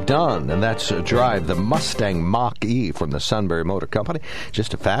I have done, and that's drive the Mustang Mach-E from the Sunbury Motor Company.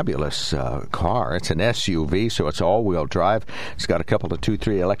 Just a fabulous car. It's an SUV, so it's all-wheel drive. It's got a couple of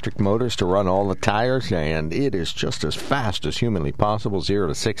 2-3 electric motors to run all the tires, and it is just as fast as humanly possible, 0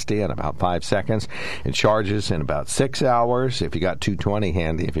 to 60 in about 5 seconds. It charges in about 6 hours if you got 220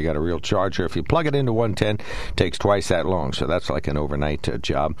 handy, if you got a real charger. If you plug it into 110, it takes twice that long, so that's like an overnight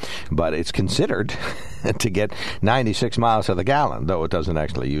job. But it's considered to get 96 miles to the gallon, though it doesn't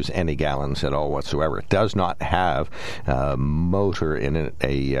actually use any gallons at all whatsoever. It does not have a motor in it,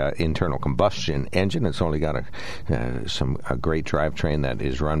 a internal combustion engine. It's only got a great drivetrain that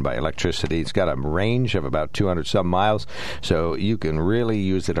is run by electricity. It's got a range of about 200-some miles, so you can really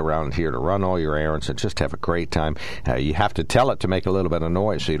use it around here to run all your errands and just have a great time. You have to tell it to make a little bit of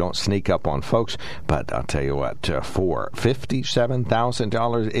noise so you don't sneak up on folks, but I'll tell you what, for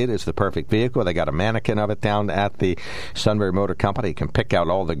 $57,000, it is the perfect vehicle. They got a mannequin of it down at the Sunbury Motor Company. You can pick out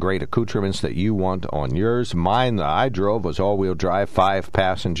all the great accoutrements that you want on yours. Mine that I drove was all-wheel drive,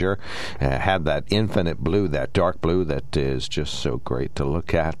 5-passenger, had that infinite blue, that dark blue that is just so great to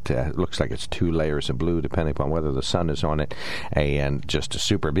look at. It looks like it's 2 layers of blue depending upon whether the sun is on it, and just a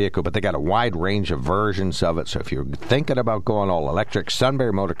super vehicle. But they got a wide range of versions of it, so if you're thinking about going all electric,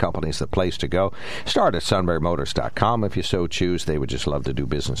 Sunbury Motor Company is the place to go. Start at sunburymotors.com if you so choose. They would just love to do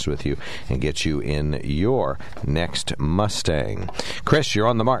business with you and get you in your next Mustang. Chris, you're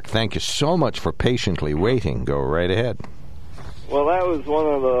on the mark. Thank you so much for patiently waiting. Go right ahead. Well, that was one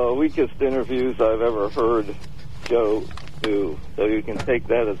of the weakest interviews I've ever heard Joe do, so you can take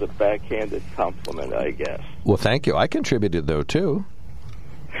that as a backhanded compliment, I guess. Well, thank you. I contributed, though, too.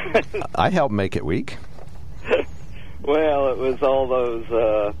 I helped make it weak. Well, it was all those,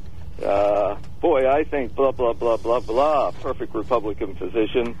 boy, I think blah, blah, blah, blah, blah, perfect Republican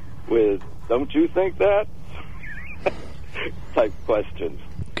position with, don't you think that? type questions.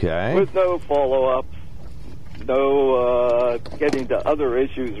 Okay. With no follow-up, no getting to other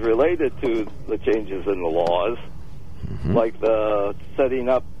issues related to the changes in the laws, like the setting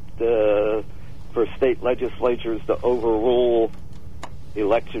up for state legislatures to overrule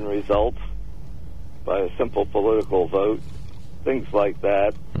election results by a simple political vote, things like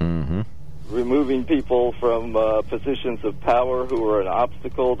that. Removing people from positions of power who were an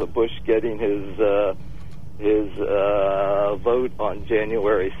obstacle to Bush getting his vote on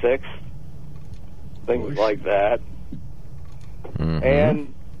January 6th, things like that.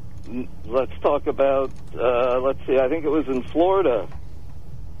 And let's talk about, let's see, I think it was in Florida,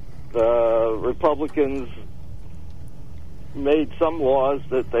 the Republicans made some laws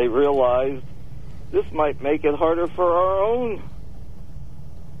that they realized this might make it harder for our own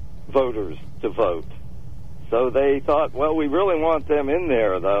voters to vote. So they thought, well, we really want them in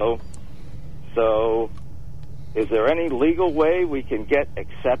there, though. So is there any legal way we can get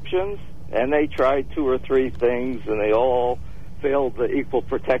exceptions? And they tried 2 or 3 things, and they all failed the equal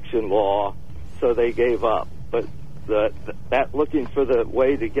protection law, so they gave up. But that looking for the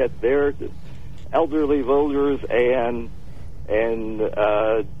way to get their elderly voters and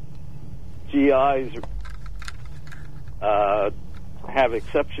GIs have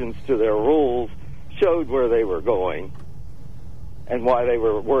exceptions to their rules showed where they were going and why they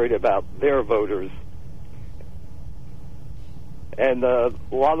were worried about their voters. And a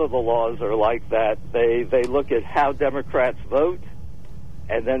lot of the laws are like that. They look at how Democrats vote,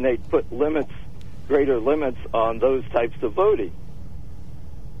 and then they put greater limits on those types of voting.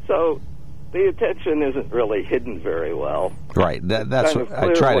 So the attention isn't really hidden very well. Right. That's what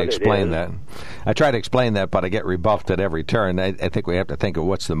I try to explain that. I try to explain that, but I get rebuffed at every turn. I think we have to think of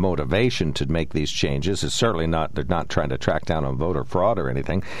what's the motivation to make these changes. It's certainly not, they're not trying to track down on voter fraud or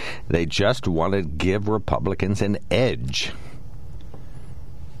anything. They just want to give Republicans an edge.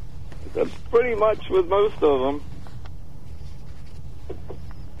 That's pretty much with most of them.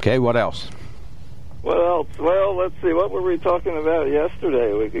 Okay, what else? What else? Well, let's see. What were we talking about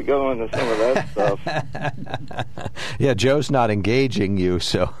yesterday? We could go into some of that stuff. Yeah, Joe's not engaging you,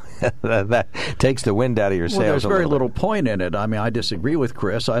 so that takes the wind out of your sails. Well, there's very little point in it. I mean, I disagree with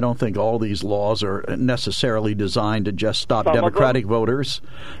Chris. I don't think all these laws are necessarily designed to just stop Democratic voters.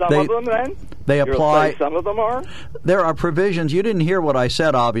 Some of them, then? They apply. Some of them are? There are provisions. You didn't hear what I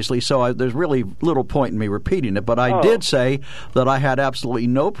said, obviously, so there's really little point in me repeating it. But I did say that I had absolutely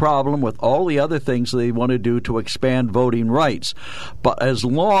no problem with all the other things they want to do to expand voting rights, but as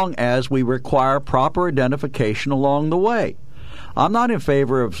long as we require proper identification along the way. I'm not in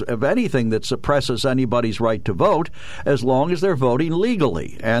favor of anything that suppresses anybody's right to vote as long as they're voting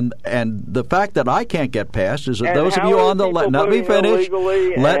legally. And the fact that I can't get past is that and those of you on the left, let me finish.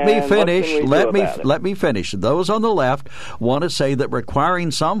 Let me finish. Those on the left want to say that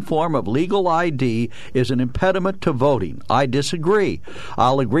requiring some form of legal ID is an impediment to voting. I disagree.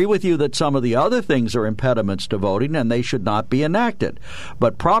 I'll agree with you that some of the other things are impediments to voting and they should not be enacted.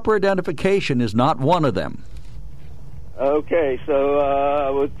 But proper identification is not one of them. Okay,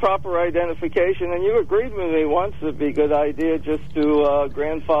 so with proper identification, and you agreed with me once it'd be a good idea just to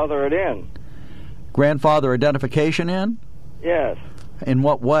grandfather it in. Grandfather identification in? Yes. In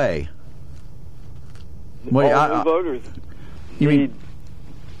what way? All new voters need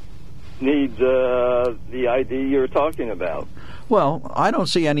the ID you're talking about. Well, I don't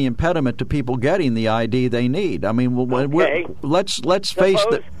see any impediment to people getting the ID they need. I mean, let's face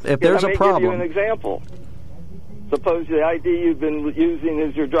that if there's a problem. Let me give you an example. Suppose the ID you've been using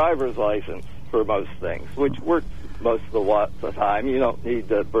is your driver's license for most things, which works most of the time. You don't need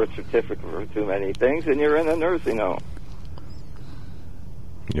the birth certificate for too many things, and you're in a nursing home.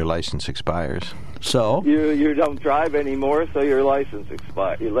 Your license expires. So? You don't drive anymore, so your license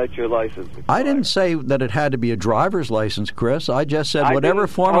expires. You let your license expire. I didn't say that it had to be a driver's license, Chris. I just said whatever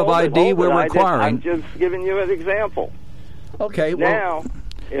form of ID we're requiring. I'm just giving you an example. Okay. Well, now,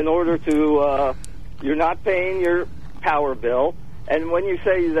 in order to... you're not paying your power bill, and when you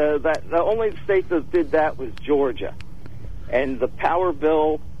say that the only state that did that was Georgia, and the power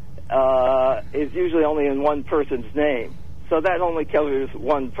bill is usually only in one person's name, so that only covers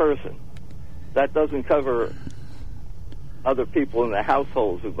one person. That doesn't cover other people in the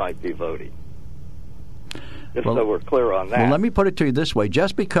households who might be voting. So we're clear on that. Well, let me put it to you this way.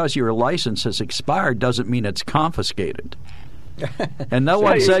 Just because your license has expired doesn't mean it's confiscated. And no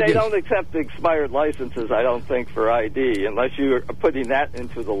one said they don't accept expired licenses, I don't think, for ID, unless you are putting that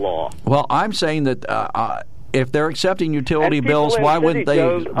into the law. Well, I'm saying that if they're accepting utility bills, why wouldn't they?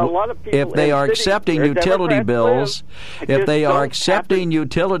 If they are accepting utility bills, if they are accepting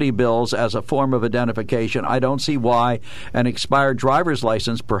utility bills as a form of identification, I don't see why an expired driver's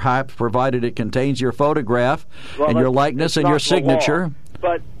license, perhaps provided it contains your photograph and your likeness and your signature.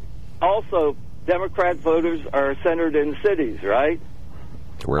 But also, Democrat voters are centered in cities, right?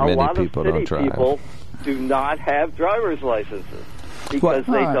 Where many people don't drive. A lot of city people do not have driver's licenses because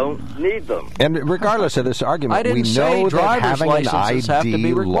they don't need them. And regardless of this argument, we know that having an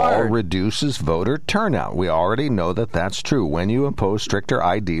ID law reduces voter turnout. We already know that that's true. When you impose stricter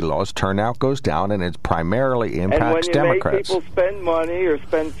ID laws, turnout goes down, and it primarily impacts Democrats. And when you make people spend money or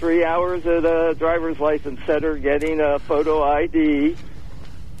spend 3 hours at a driver's license center getting a photo ID,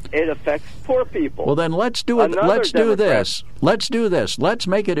 it affects poor people. Well, then let's do it. Let's do this. Let's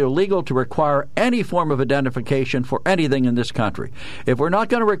make it illegal to require any form of identification for anything in this country. If we're not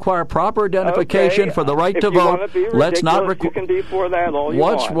going to require proper identification for the right to vote, let's not require. You can be for that all you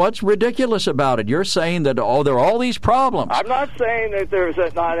want. What's ridiculous about it? You're saying that there are all these problems. I'm not saying that there's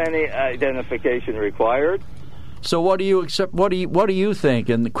not any identification required. So what do you accept? What do you think?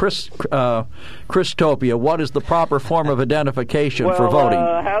 And Christopia, what is the proper form of identification for voting?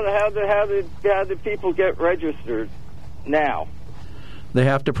 How do people get registered now? They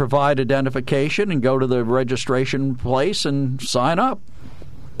have to provide identification and go to the registration place and sign up.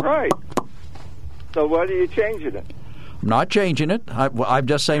 Right. So what are you changing it? Not changing it. I'm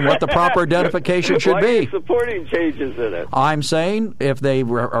just saying what the proper identification should Why be. are you supporting changes in it? I'm saying if they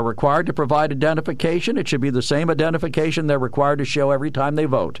are required to provide identification, it should be the same identification they're required to show every time they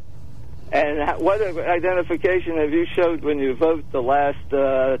vote. And what identification have you showed when you vote the last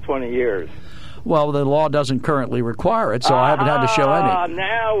 20 years? Well, the law doesn't currently require it, so I haven't had to show any.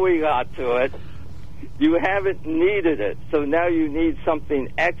 Now we got to it. You haven't needed it, so now you need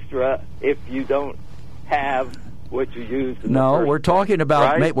something extra if you don't have what you used. No, we're talking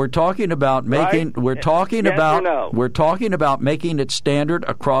about we're talking about making we're talking about making it standard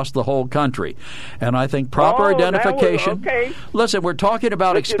across the whole country, and I think proper identification. Listen, we're talking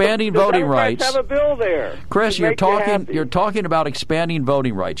about expanding voting rights. Have a bill there, Chris. You're talking about expanding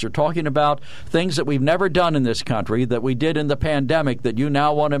voting rights. You're talking about things that we've never done in this country that we did in the pandemic that you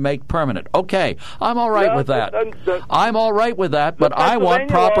now want to make permanent. Okay, I'm all right with that. I'm all right with that, but I want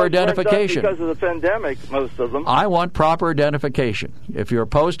proper identification because of the pandemic. Most of them. I want proper identification. If you're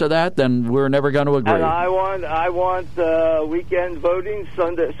opposed to that, then we're never going to agree. And I want weekend voting,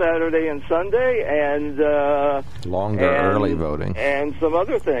 Saturday and Sunday, and early voting, and some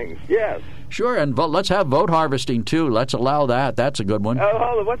other things. Yes. Sure, and let's have vote harvesting too. Let's allow that. That's a good one. Oh,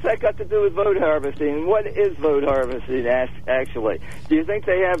 hold on. What's that got to do with vote harvesting? What is vote harvesting actually? Do you think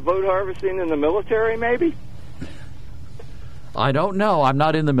they have vote harvesting in the military? Maybe. I don't know. I'm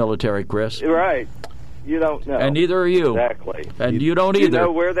not in the military, Chris. Right. You don't know. And neither are you. Exactly. And you don't either. You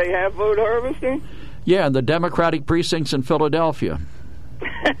know where they have vote harvesting? Yeah, in the Democratic precincts in Philadelphia.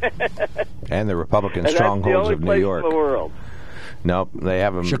 And the Republican strongholds of New York. In the world. Nope, they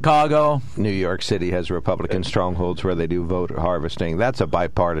have them. Chicago. New York City has Republican strongholds where they do vote harvesting. That's a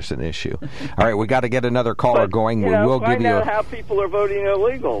bipartisan issue. All right, we got to get another caller going. We will give you find out how people are voting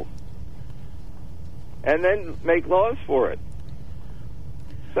illegal, and then make laws for it.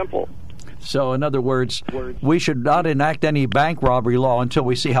 Simple. So, in other words, we should not enact any bank robbery law until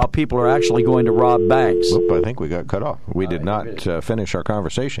we see how people are actually going to rob banks. Oop, I think we got cut off. We did not finish our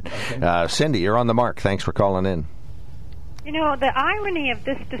conversation. Okay. Cindy, you're on the mark. Thanks for calling in. You know, the irony of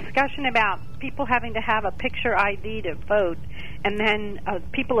this discussion about people having to have a picture ID to vote and then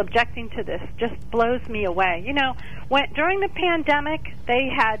people objecting to this just blows me away. You know, during the pandemic, they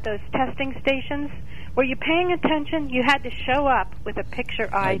had those testing stations. Were you paying attention? You had to show up with a picture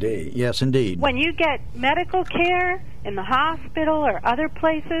ID. Yes, indeed. When you get medical care in the hospital or other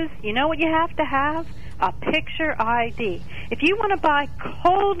places, you know what you have to have? A picture ID. If you want to buy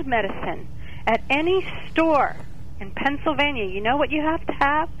cold medicine at any store in Pennsylvania, you know what you have to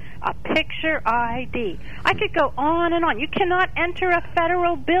have? A picture ID. I could go on and on. You cannot enter a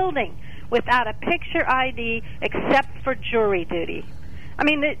federal building without a picture ID except for jury duty. I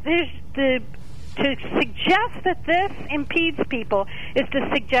mean, to suggest that this impedes people is to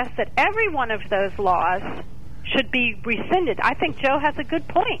suggest that every one of those laws should be rescinded. I think Joe has a good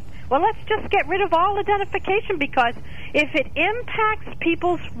point. Well, let's just get rid of all identification, because if it impacts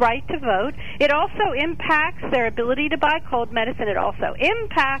people's right to vote, it also impacts their ability to buy cold medicine. It also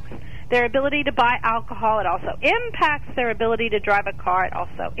impacts their ability to buy alcohol. It also impacts their ability to drive a car. It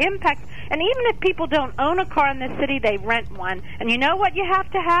also impacts, and even if people don't own a car in the city, they rent one. And you know what you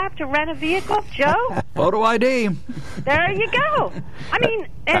have to rent a vehicle, Joe? Photo ID. There you go. I mean,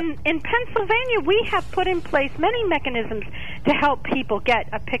 and in Pennsylvania, we have put in place many mechanisms to help people get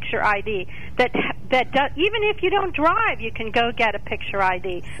a picture ID. Even if you don't drive, you can go get a picture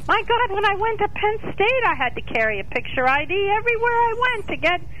ID. My God, when I went to Penn State, I had to carry a picture ID everywhere I went to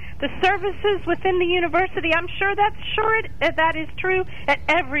get the services within the university. I'm sure that is true at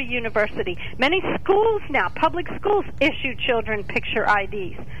every university. Many schools now, public schools, issue children picture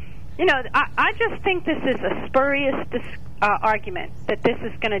IDs. You know, I just think this is a spurious argument that this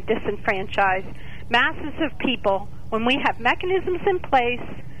is going to disenfranchise masses of people when we have mechanisms in place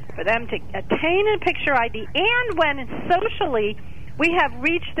for them to attain a picture ID, and when socially we have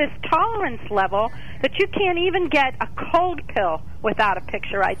reached this tolerance level that you can't even get a cold pill without a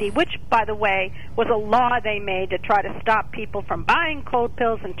picture ID, which, by the way, was a law they made to try to stop people from buying cold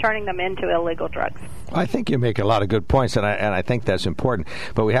pills and turning them into illegal drugs. I think you make a lot of good points, and I think that's important.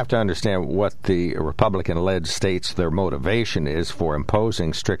 But we have to understand what the Republican-led states, their motivation is for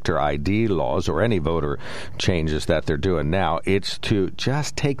imposing stricter ID laws or any voter changes that they're doing now. It's to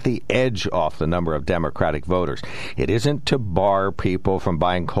just take the edge off the number of Democratic voters. It isn't to bar people from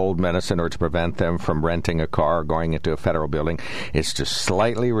buying cold medicine or to prevent them from renting a car or going into a federal building. It's to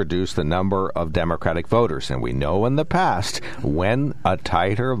slightly reduce the number of Democratic voters. And we know in the past, when a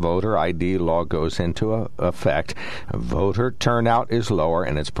tighter voter ID law goes into effect, voter turnout is lower,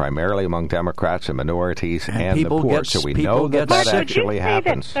 and it's primarily among Democrats and minorities and the poor. So we know that actually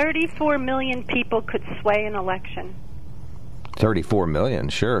happens. Would you say that 34 million people could sway an election? 34 million,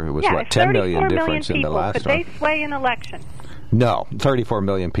 sure. It was, yeah, what, 10 million difference people, in the last could one? they sway an election? No, 34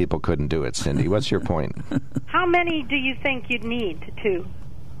 million people couldn't do it, Cindy. What's your point? How many do you think you'd need to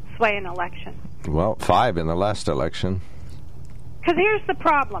sway an election? Well, 5 in the last election. Because here's the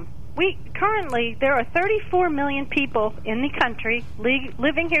problem. Currently, there are 34 million people in the country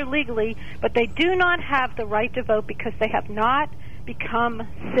living here legally, but they do not have the right to vote because they have not become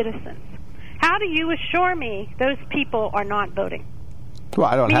citizens. How do you assure me those people are not voting? Well,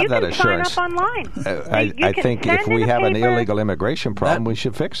 I don't have that assurance. You can sign up online. I think if we have an illegal immigration problem, we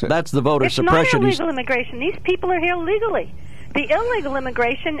should fix it. That's the voter suppression. It's not illegal immigration. These people are here legally. The illegal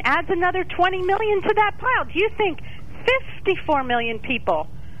immigration adds another 20 million to that pile. Do you think 54 million people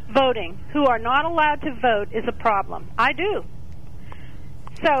voting who are not allowed to vote is a problem? I do.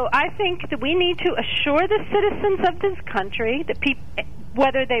 So I think that we need to assure the citizens of this country that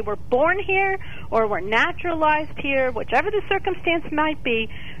whether they were born here or were naturalized here, whichever the circumstance might be,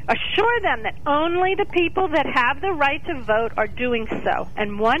 assure them that only the people that have the right to vote are doing so.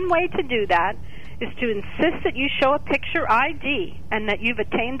 And one way to do that is to insist that you show a picture ID and that you've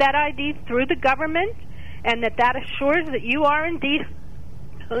attained that ID through the government and that assures that you are indeed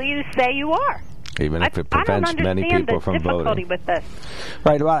who you say you are. Even if it prevents many people from voting. With this.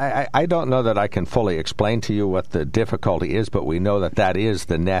 Right. Well, I don't know that I can fully explain to you what the difficulty is, but we know that is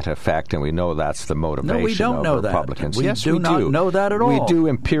the net effect, and we know that's the motivation no, we don't of know Republicans. That. Yes, we do not know that at all. We do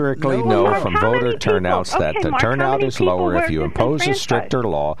empirically know from voter turnouts that the turnout is lower if you impose a stricter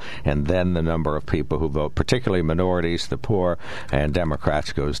law, and then the number of people who vote, particularly minorities, the poor, and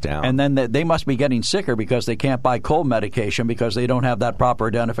Democrats, goes down. And then they must be getting sicker because they can't buy cold medication because they don't have that proper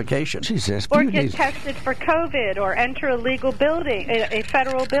identification. Jesus. Or get tested for COVID, or enter a legal building, a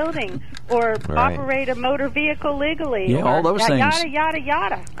federal building, or operate a motor vehicle legally. Yeah, all those things. Yada, yada,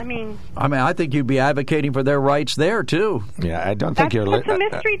 yada. I mean, I think you'd be advocating for their rights there, too. Yeah, I don't think that's a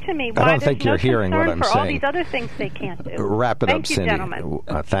mystery to me. I don't think you're hearing what I'm for saying. All these other things they can't do. Wrap it up, Cindy. Gentlemen.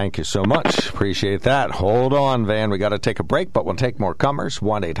 Thank you so much. Appreciate that. Hold on, Van. We got to take a break, but we'll take more comers.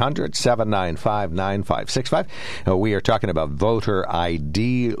 1-800-795-9565. We are talking about voter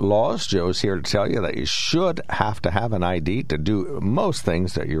ID laws. Joe's here to tell you that you should have to have an ID to do most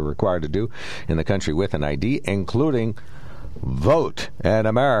things that you're required to do in the country with an ID, including vote in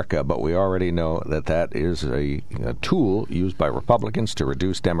America. But we already know that is a tool used by Republicans to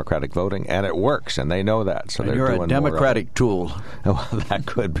reduce Democratic voting, and it works, and they know that. So you're a Democratic tool. Well, that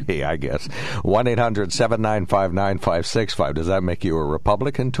could be, I guess. 1-800-795-9565. Does that make you a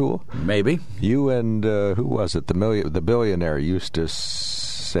Republican tool? Maybe. You and who was it? The billionaire used to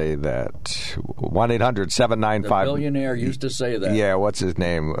say that. 1-800-795. The billionaire used to say that. Yeah, what's his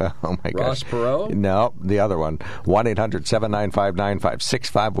name? Oh, my gosh. Ross Perot? No, the other one.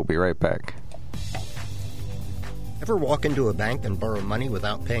 1-800-795-9565. We'll be right back. Ever walk into a bank and borrow money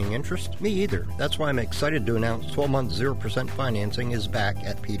without paying interest? Me either. That's why I'm excited to announce 12-month 0% financing is back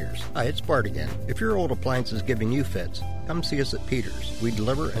at Peters. Hi, it's Bart again. If your old appliance is giving you fits, come see us at Peters. We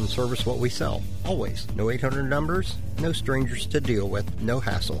deliver and service what we sell. Always. No 800 numbers, no strangers to deal with, no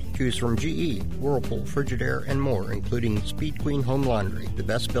hassle. Choose from GE, Whirlpool, Frigidaire, and more, including Speed Queen Home Laundry, the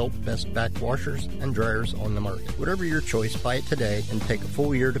best built, best back washers and dryers on the market. Whatever your choice, buy it today and take a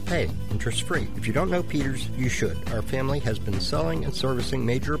full year to pay, interest-free. If you don't know Peters, you should. Our family has been selling and servicing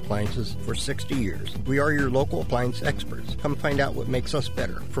major appliances for 60 years. We are your local appliance experts. Come find out what makes us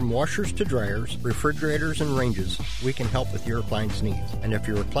better. From washers to dryers, refrigerators, and ranges, we can help with your appliance needs. And if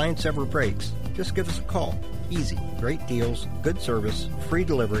your appliance ever breaks, just give us a call. Easy. Great deals, good service, free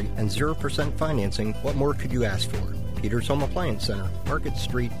delivery, and 0% financing. What more could you ask for? Peters Home Appliance Center, Market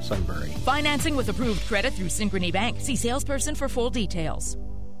Street, Sunbury. Financing with approved credit through Synchrony Bank. See salesperson for full details.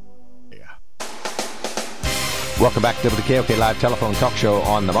 Welcome back to the WKOK Live Telephone Talk Show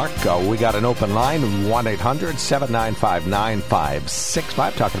on the Mark. We got an open line,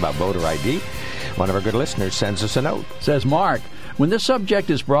 1-800-795-9565, talking about voter ID. One of our good listeners sends us a note. Says, Mark, when this subject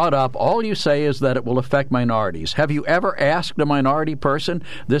is brought up, all you say is that it will affect minorities. Have you ever asked a minority person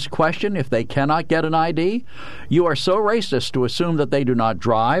this question if they cannot get an ID? You are so racist to assume that they do not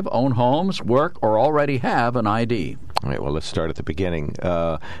drive, own homes, work, or already have an ID. All right, well, let's start at the beginning.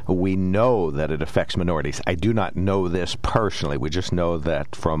 We know that it affects minorities. I do not know this personally. We just know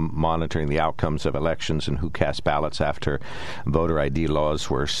that from monitoring the outcomes of elections and who cast ballots after voter ID laws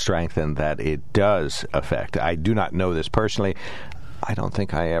were strengthened, that it does affect. I do not know this personally. I don't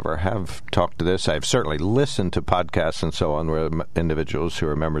think I ever have talked to this. I've certainly listened to podcasts and so on where individuals who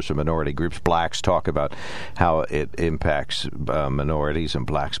are members of minority groups, blacks, talk about how it impacts minorities and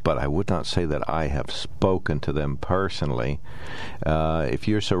blacks, but I would not say that I have spoken to them personally. If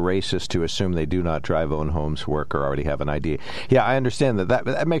you're so racist to assume they do not drive, own homes, work, or already have an ID. Yeah, I understand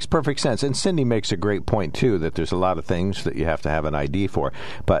that makes perfect sense. And Cindy makes a great point, too, that there's a lot of things that you have to have an ID for.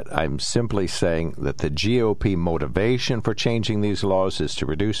 But I'm simply saying that the GOP motivation for changing these laws is to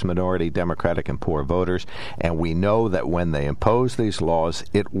reduce minority, Democratic, and poor voters. And we know that when they impose these laws,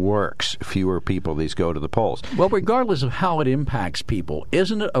 it works. Fewer people, these go to the polls. Well, regardless of how it impacts people,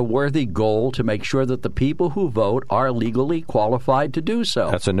 isn't it a worthy goal to make sure that the people who vote are legally qualified to do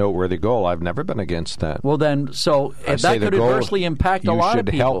so? That's a noteworthy goal. I've never been against that. Well, then, so that could adversely impact a lot of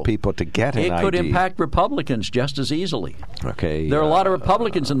people. You should help people to get an ID. It could impact Republicans just as easily. Okay. There are a lot of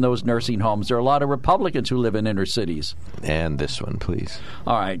Republicans in those nursing homes. There are a lot of Republicans who live in inner cities. And this one, please.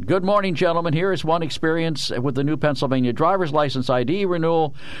 All right. Good morning, gentlemen. Here is one experience with the new Pennsylvania driver's license ID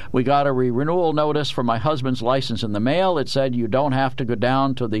renewal. We got a renewal notice for my husband's license in the mail. It said you don't have to go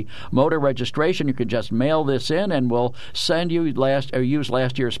down to the motor registration. You can just mail this in and we'll send you use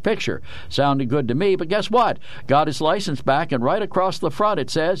last year's picture. Sounded good to me, but guess what? Got his license back, and right across the front it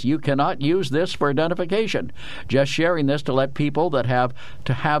says you cannot use this for identification. Just sharing this to let people that have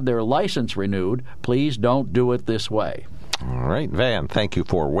to have their license renewed, please don't do it this way. All right, Van, thank you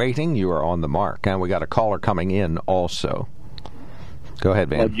for waiting. You are on the mark. And we got a caller coming in also. Go ahead,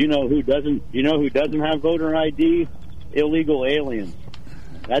 Van. Do you know who doesn't have voter ID? Illegal aliens.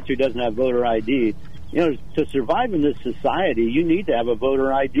 That's who doesn't have voter ID. To survive in this society, you need to have a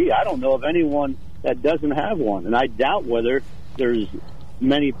voter ID. I don't know of anyone that doesn't have one, and I doubt whether there's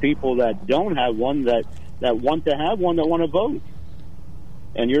many people that don't have one that want to have one, that want to vote.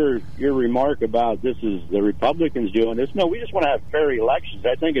 And your remark about this is the Republicans doing this, no, we just want to have fair elections.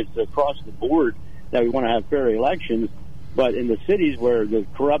 I think it's across the board that we want to have fair elections, but in the cities where the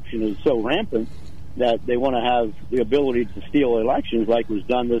corruption is so rampant that they want to have the ability to steal elections like was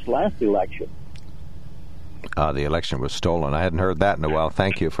done this last election. The election was stolen. I hadn't heard that in a while.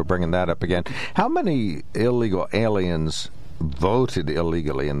 Thank you for bringing that up again. How many illegal aliens voted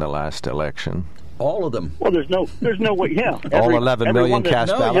illegally in the last election? All of them. Well, there's no way. Yeah, all 11 million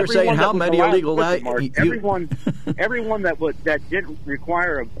cast ballots. You're saying how many illegal? Everyone that didn't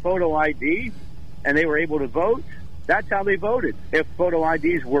require a photo ID and they were able to vote. That's how they voted. If photo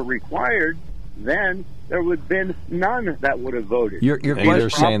IDs were required, then there would have been none that would have voted. You're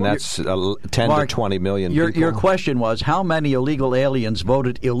saying that's 10 to 20 million people. Your question was how many illegal aliens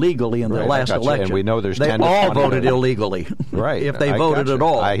voted illegally in the last election? And we know there's 10 to 20 all voted illegally. Right. If they voted at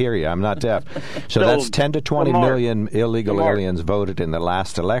all. I hear you. I'm not deaf. So that's 10 to 20 million illegal aliens voted in the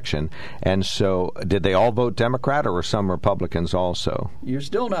last election. And so did they all vote Democrat or were some Republicans also? You're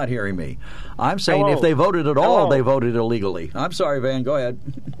still not hearing me. I'm saying if they voted at all, they voted illegally. I'm sorry, Van. Go ahead.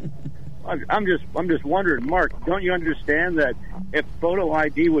 I'm just wondering, Mark, don't you understand that if photo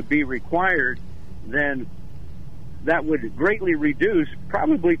ID would be required, then that would greatly reduce,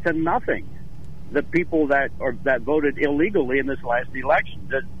 probably to nothing, the people that voted illegally in this last election?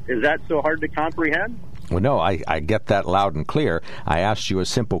 Is that so hard to comprehend? Well, no, I get that loud and clear. I asked you a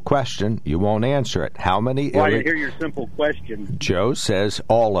simple question. You won't answer it. How many? Well, I didn't hear your simple question. Joe says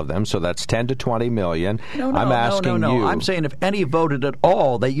all of them, so that's 10 to 20 million. No, I'm asking you. I'm saying if any voted at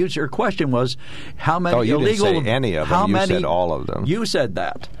all. Your question was how many illegal? Oh, you didn't say any of them. You said all of them. You said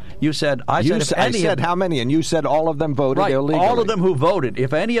that. You said, I said how many, and you said all of them voted illegally. All of them who voted.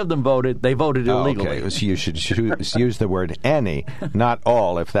 If any of them voted, they voted illegally. Okay, so you should use the word any, not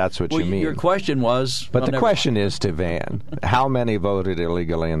all, if that's what you mean. Your question was... But the question is to Van, how many voted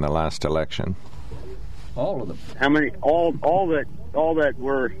illegally in the last election? All of them. How many? All that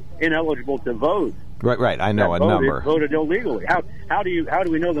were ineligible to vote. Right. I know a number voted illegally. How do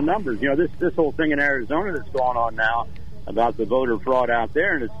we know the numbers? This whole thing in Arizona that's going on now about the voter fraud out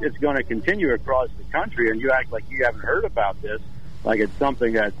there, and it's going to continue across the country. And you act like you haven't heard about this, like it's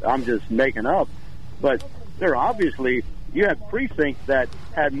something that I'm just making up. But there obviously you have precincts that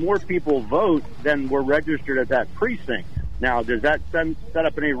had more people vote than were registered at that precinct. Now, does that set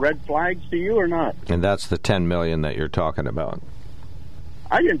up any red flags to you or not? And that's the 10 million that you're talking about.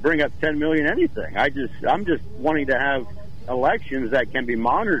 I didn't bring up 10 million anything. I'm just wanting to have elections that can be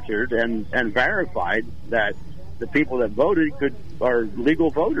monitored and verified that the people that voted are legal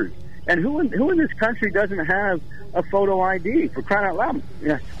voters. And who in this country doesn't have a photo ID, for crying out loud?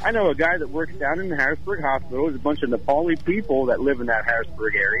 I know a guy that works down in the Harrisburg Hospital. There's a bunch of Nepali people that live in that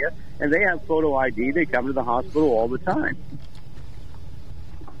Harrisburg area, and they have photo ID. They come to the hospital all the time.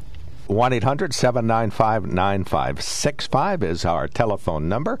 1-800-795-9565 is our telephone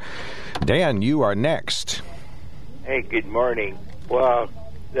number. Dan, you are next. Hey, good morning. Well,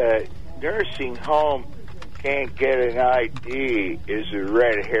 the nursing home can't get an ID is a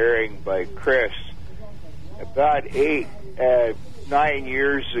red herring by Chris. About 9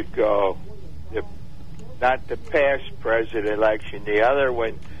 years ago, not the past president election, the other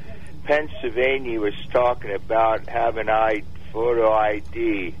one, Pennsylvania was talking about having photo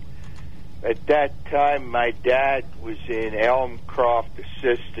ID. At that time, my dad was in Elmcroft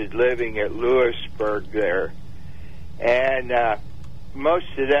Assisted Living at Lewisburg there. And most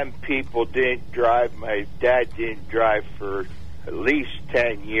of them people didn't drive. My dad didn't drive for at least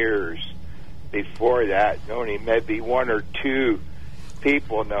 10 years before that. Only maybe one or two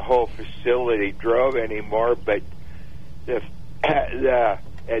people in the whole facility drove anymore. But the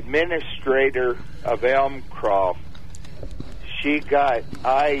administrator of Elmcroft, she got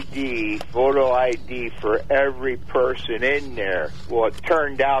photo ID for every person in there. Well, it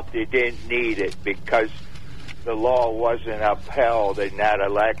turned out they didn't need it because the law wasn't upheld in that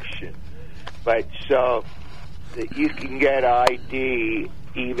election. But so that you can get ID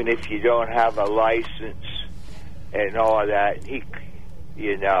even if you don't have a license and all of that.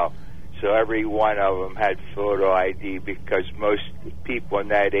 So every one of them had photo ID because most people in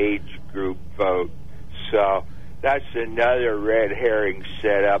that age group vote. So that's another red herring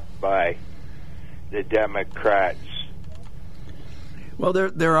set up by the Democrats. Well,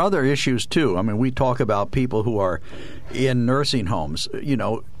 there are other issues, too. I mean, we talk about people who are in nursing homes.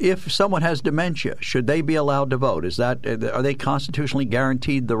 If someone has dementia, should they be allowed to vote? Are they constitutionally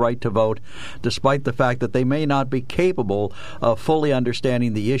guaranteed the right to vote, despite the fact that they may not be capable of fully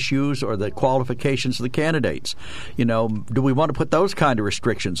understanding the issues or the qualifications of the candidates? Do we want to put those kind of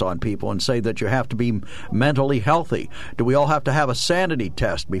restrictions on people and say that you have to be mentally healthy? Do we all have to have a sanity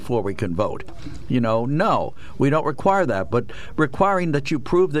test before we can vote? No, we don't require that. But requiring that you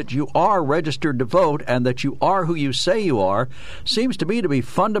prove that you are registered to vote and that you are who you say you are seems to me to be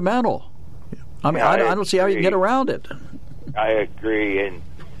fundamental. I mean, I don't see how you can get around it. I agree. And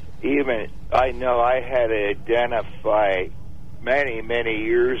even I know I had to identify many, many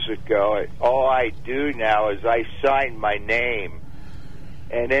years ago. All I do now is I sign my name.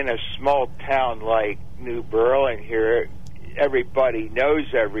 And in a small town like New Berlin here, everybody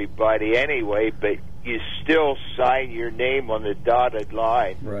knows everybody anyway, but you still sign your name on the dotted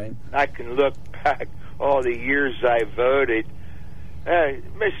line. Right. I can look back all the years I voted.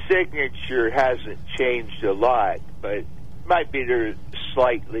 My signature hasn't changed a lot, but it might be they're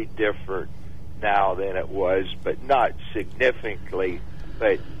slightly different now than it was, but not significantly.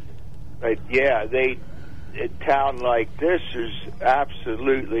 But yeah, a town like this, there's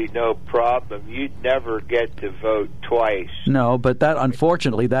absolutely no problem. You'd never get to vote twice. No, but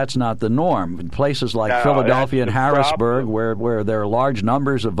unfortunately, that's not the norm. In places like Philadelphia and Harrisburg, where there are large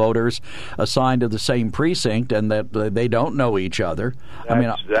numbers of voters assigned to the same precinct and that they don't know each other.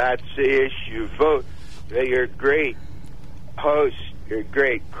 That's the issue. Vote. Your great host, your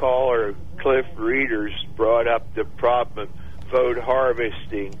great caller, Cliff Readers, brought up the problem of vote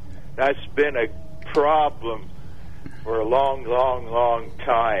harvesting. That's been a problem for a long, long, long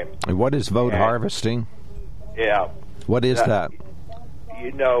time. What is vote harvesting? Yeah. What is that?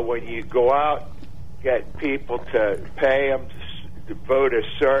 When you go out, get people to pay them to vote a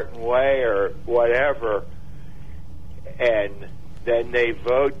certain way or whatever, and then they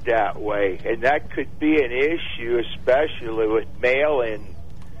vote that way. And that could be an issue, especially with mail-in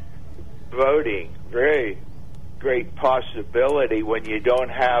voting. Very great possibility when you don't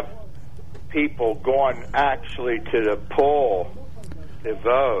have people going actually to the poll to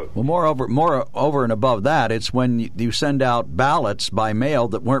vote. Well, moreover and above that, it's when you send out ballots by mail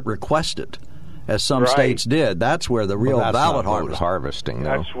that weren't requested, as some states did. That's where the real ballot harvesting.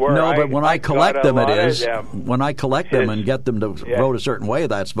 That's where but when I collect them, it is. When I collect them and get them to vote a certain way,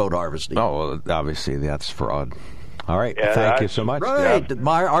 that's vote harvesting. Oh, well, obviously that's fraud. All right. Thank you so much. Right. Yeah.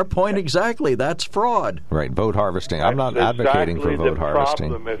 Our point exactly. That's fraud. Right. Vote harvesting. I'm not advocating for vote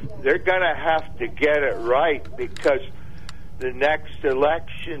harvesting. If they're going to have to get it right, because the next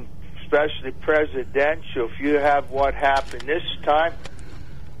election, especially presidential, if you have what happened this time,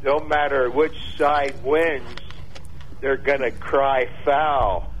 no matter which side wins, they're going to cry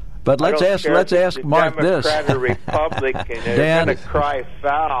foul. But let's ask Mark this. Democrat or Republican, they're going to cry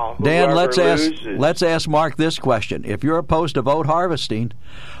foul. Dan, let's ask Mark this question. If you're opposed to vote harvesting,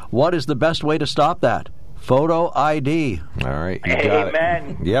 what is the best way to stop that? Photo ID. All right, you got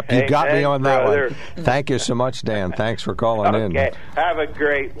Amen. it. Yep, you got me on that brother. one. Thank you so much, Dan. Thanks for calling in. Okay, have a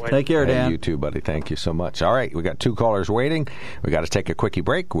great one. Take care, Dan. Hey, you too, buddy. Thank you so much. All right, we got 2 callers waiting. We got to take a quickie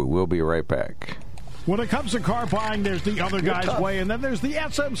break. We will be right back. When it comes to car buying, there's the other guy's way, and then there's the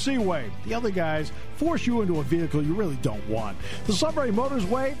SMC way. The other guys force you into a vehicle you really don't want. The Sunbury Motors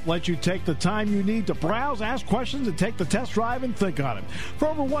way lets you take the time you need to browse, ask questions, and take the test drive and think on it. For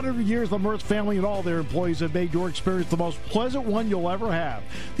over 100 years, the Mertz family and all their employees have made your experience the most pleasant one you'll ever have.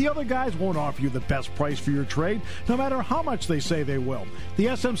 The other guys won't offer you the best price for your trade, no matter how much they say they will. The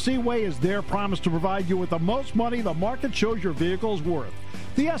SMC way is their promise to provide you with the most money the market shows your vehicle is worth.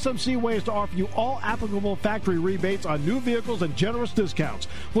 The SMC way is to offer you all applicable factory rebates on new vehicles and generous discounts.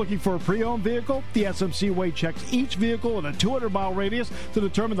 Looking for a pre-owned vehicle? The SMC way checks each vehicle in a 200-mile radius to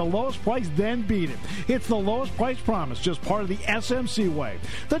determine the lowest price, then beat it. It's the lowest price promise, just part of the SMC way.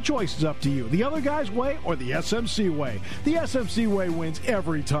 The choice is up to you. The other guy's way or the SMC way. The SMC way wins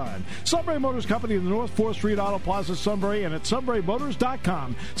every time. Sunbury Motors Company in the North 4th Street Auto Plaza, Sunbury, and at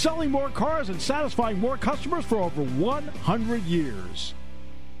sunburymotors.com. Selling more cars and satisfying more customers for over 100 years.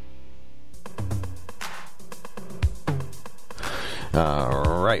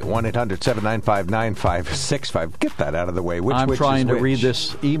 All right, 1-800-795-9565. Get that out of the way. I'm trying to read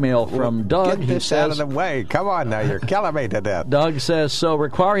this email from Doug. Get this out of the way. Come on now, you're killing me to death. Doug says, so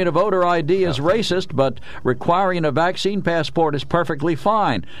requiring a voter ID is racist, but requiring a vaccine passport is perfectly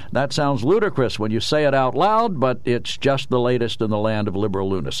fine. That sounds ludicrous when you say it out loud, but it's just the latest in the land of liberal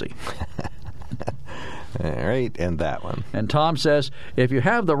lunacy. All right, and that one. And Tom says, if you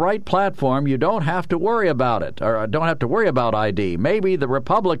have the right platform, you don't have to worry about it, or don't have to worry about ID. Maybe the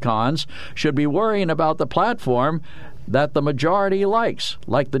Republicans should be worrying about the platform that the majority likes,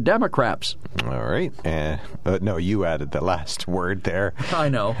 like the Democrats. All right. No, you added the last word there. I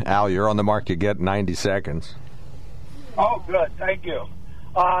know. Al, you're on the mark. You get 90 seconds. Oh, good. Thank you.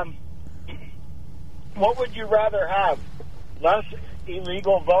 What would you rather have? Less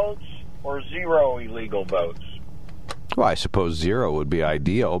illegal votes or 0 illegal votes? Well, I suppose 0 would be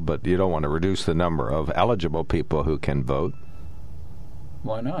ideal, but you don't want to reduce the number of eligible people who can vote.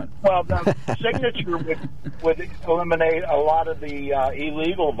 Why not? Well, the signature would eliminate a lot of the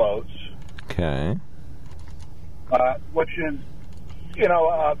illegal votes. Okay. Which is,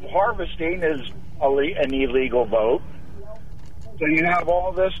 harvesting is an illegal vote. So you have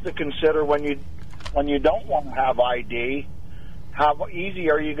all this to consider when you don't want to have ID. How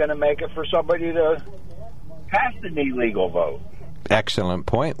easy are you going to make it for somebody to cast an illegal vote? Excellent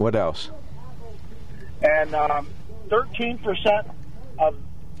point. What else? And 13% of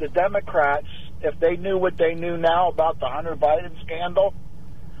the Democrats, if they knew what they knew now about the Hunter Biden scandal,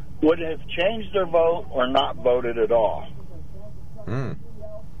 would have changed their vote or not voted at all. Mm.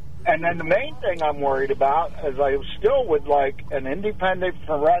 And then the main thing I'm worried about is I still would like an independent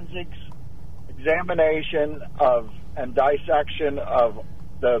forensics examination of and dissection of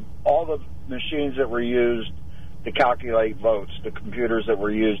all the machines that were used to calculate votes, the computers that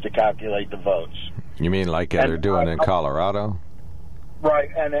were used to calculate the votes. You mean like they're doing in Colorado? Right,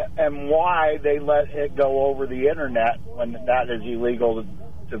 and why they let it go over the Internet when that is illegal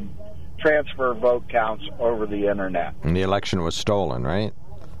to transfer vote counts over the Internet. And the election was stolen, right?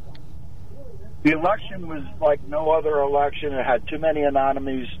 The election was like no other election. It had too many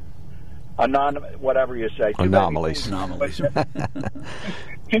anomalies. Whatever you say. Anomalies. Too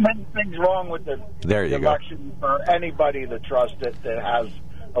many things wrong with the election for anybody to trust it that has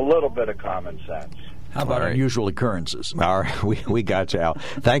a little bit of common sense. How about unusual occurrences? All right, we got you, Al.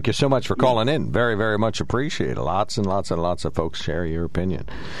 Thank you so much for calling in. Very, very much appreciated. Lots and lots and lots of folks share your opinion.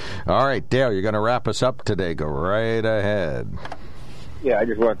 All right, Dale, you're going to wrap us up today. Go right ahead. Yeah, I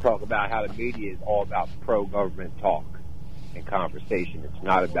just want to talk about how the media is all about pro-government talk and conversation. It's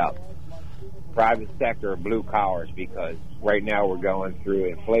not about private sector or blue collars, because right now we're going through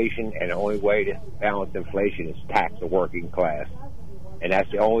inflation, and the only way to balance inflation is tax the working class. And that's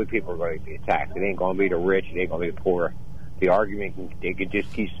the only people who are going to be taxed. It ain't going to be the rich. It ain't going to be the poor. The argument, they can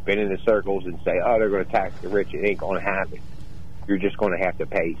just keep spinning in circles and say, oh, they're going to tax the rich. It ain't going to happen. You're just going to have to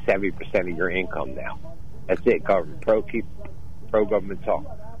pay 70% of your income now. That's it, government. Pro-government talk.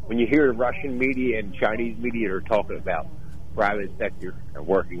 When you hear the Russian media and Chinese media are talking about private sector and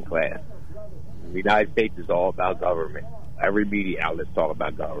working class, the United States is all about government. Every media outlet's all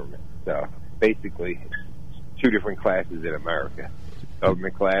about government. So basically, it's two different classes in America.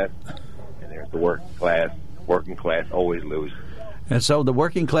 Government class, and there's the working class. Working class always loses. And so the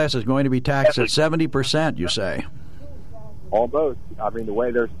working class is going to be taxed at 70%, you say? Almost. I mean, the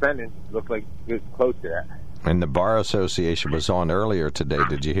way they're spending looks like it's close to that. And the Bar Association was on earlier today.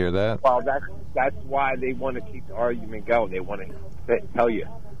 Did you hear that? Well, that's why they want to keep the argument going. They want to tell you,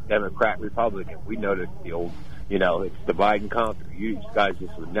 Democrat, Republican. We know that the old, it's divide and conquer. You guys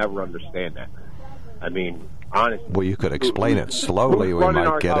just would never understand that. I mean, honestly. Well, you could explain it slowly. We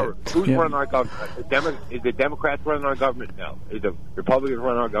might get it. Who's running our government? Is the Democrats running our government? No. Is the Republicans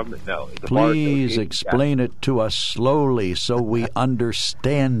running our government? No. Please explain it to us slowly so we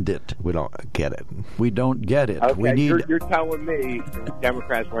understand it. We don't get it. We don't get it. Okay, we need. You're telling me the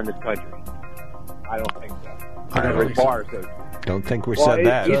Democrats run this country? I don't think so. Don't think we said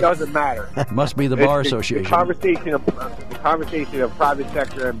that. It doesn't matter. Must be the Bar Association. The conversation of private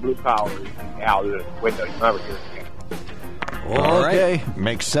sector and blue collar is out of the window. You never hear it again. Okay, right.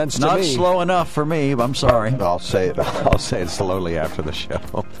 Makes sense to me. Not me. slow enough for me. I'm sorry. I'll say it slowly after the show.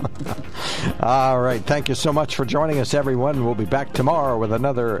 All right. Thank you so much for joining us, everyone. We'll be back tomorrow with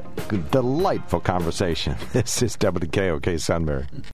another delightful conversation. This is WKOK Sunbury.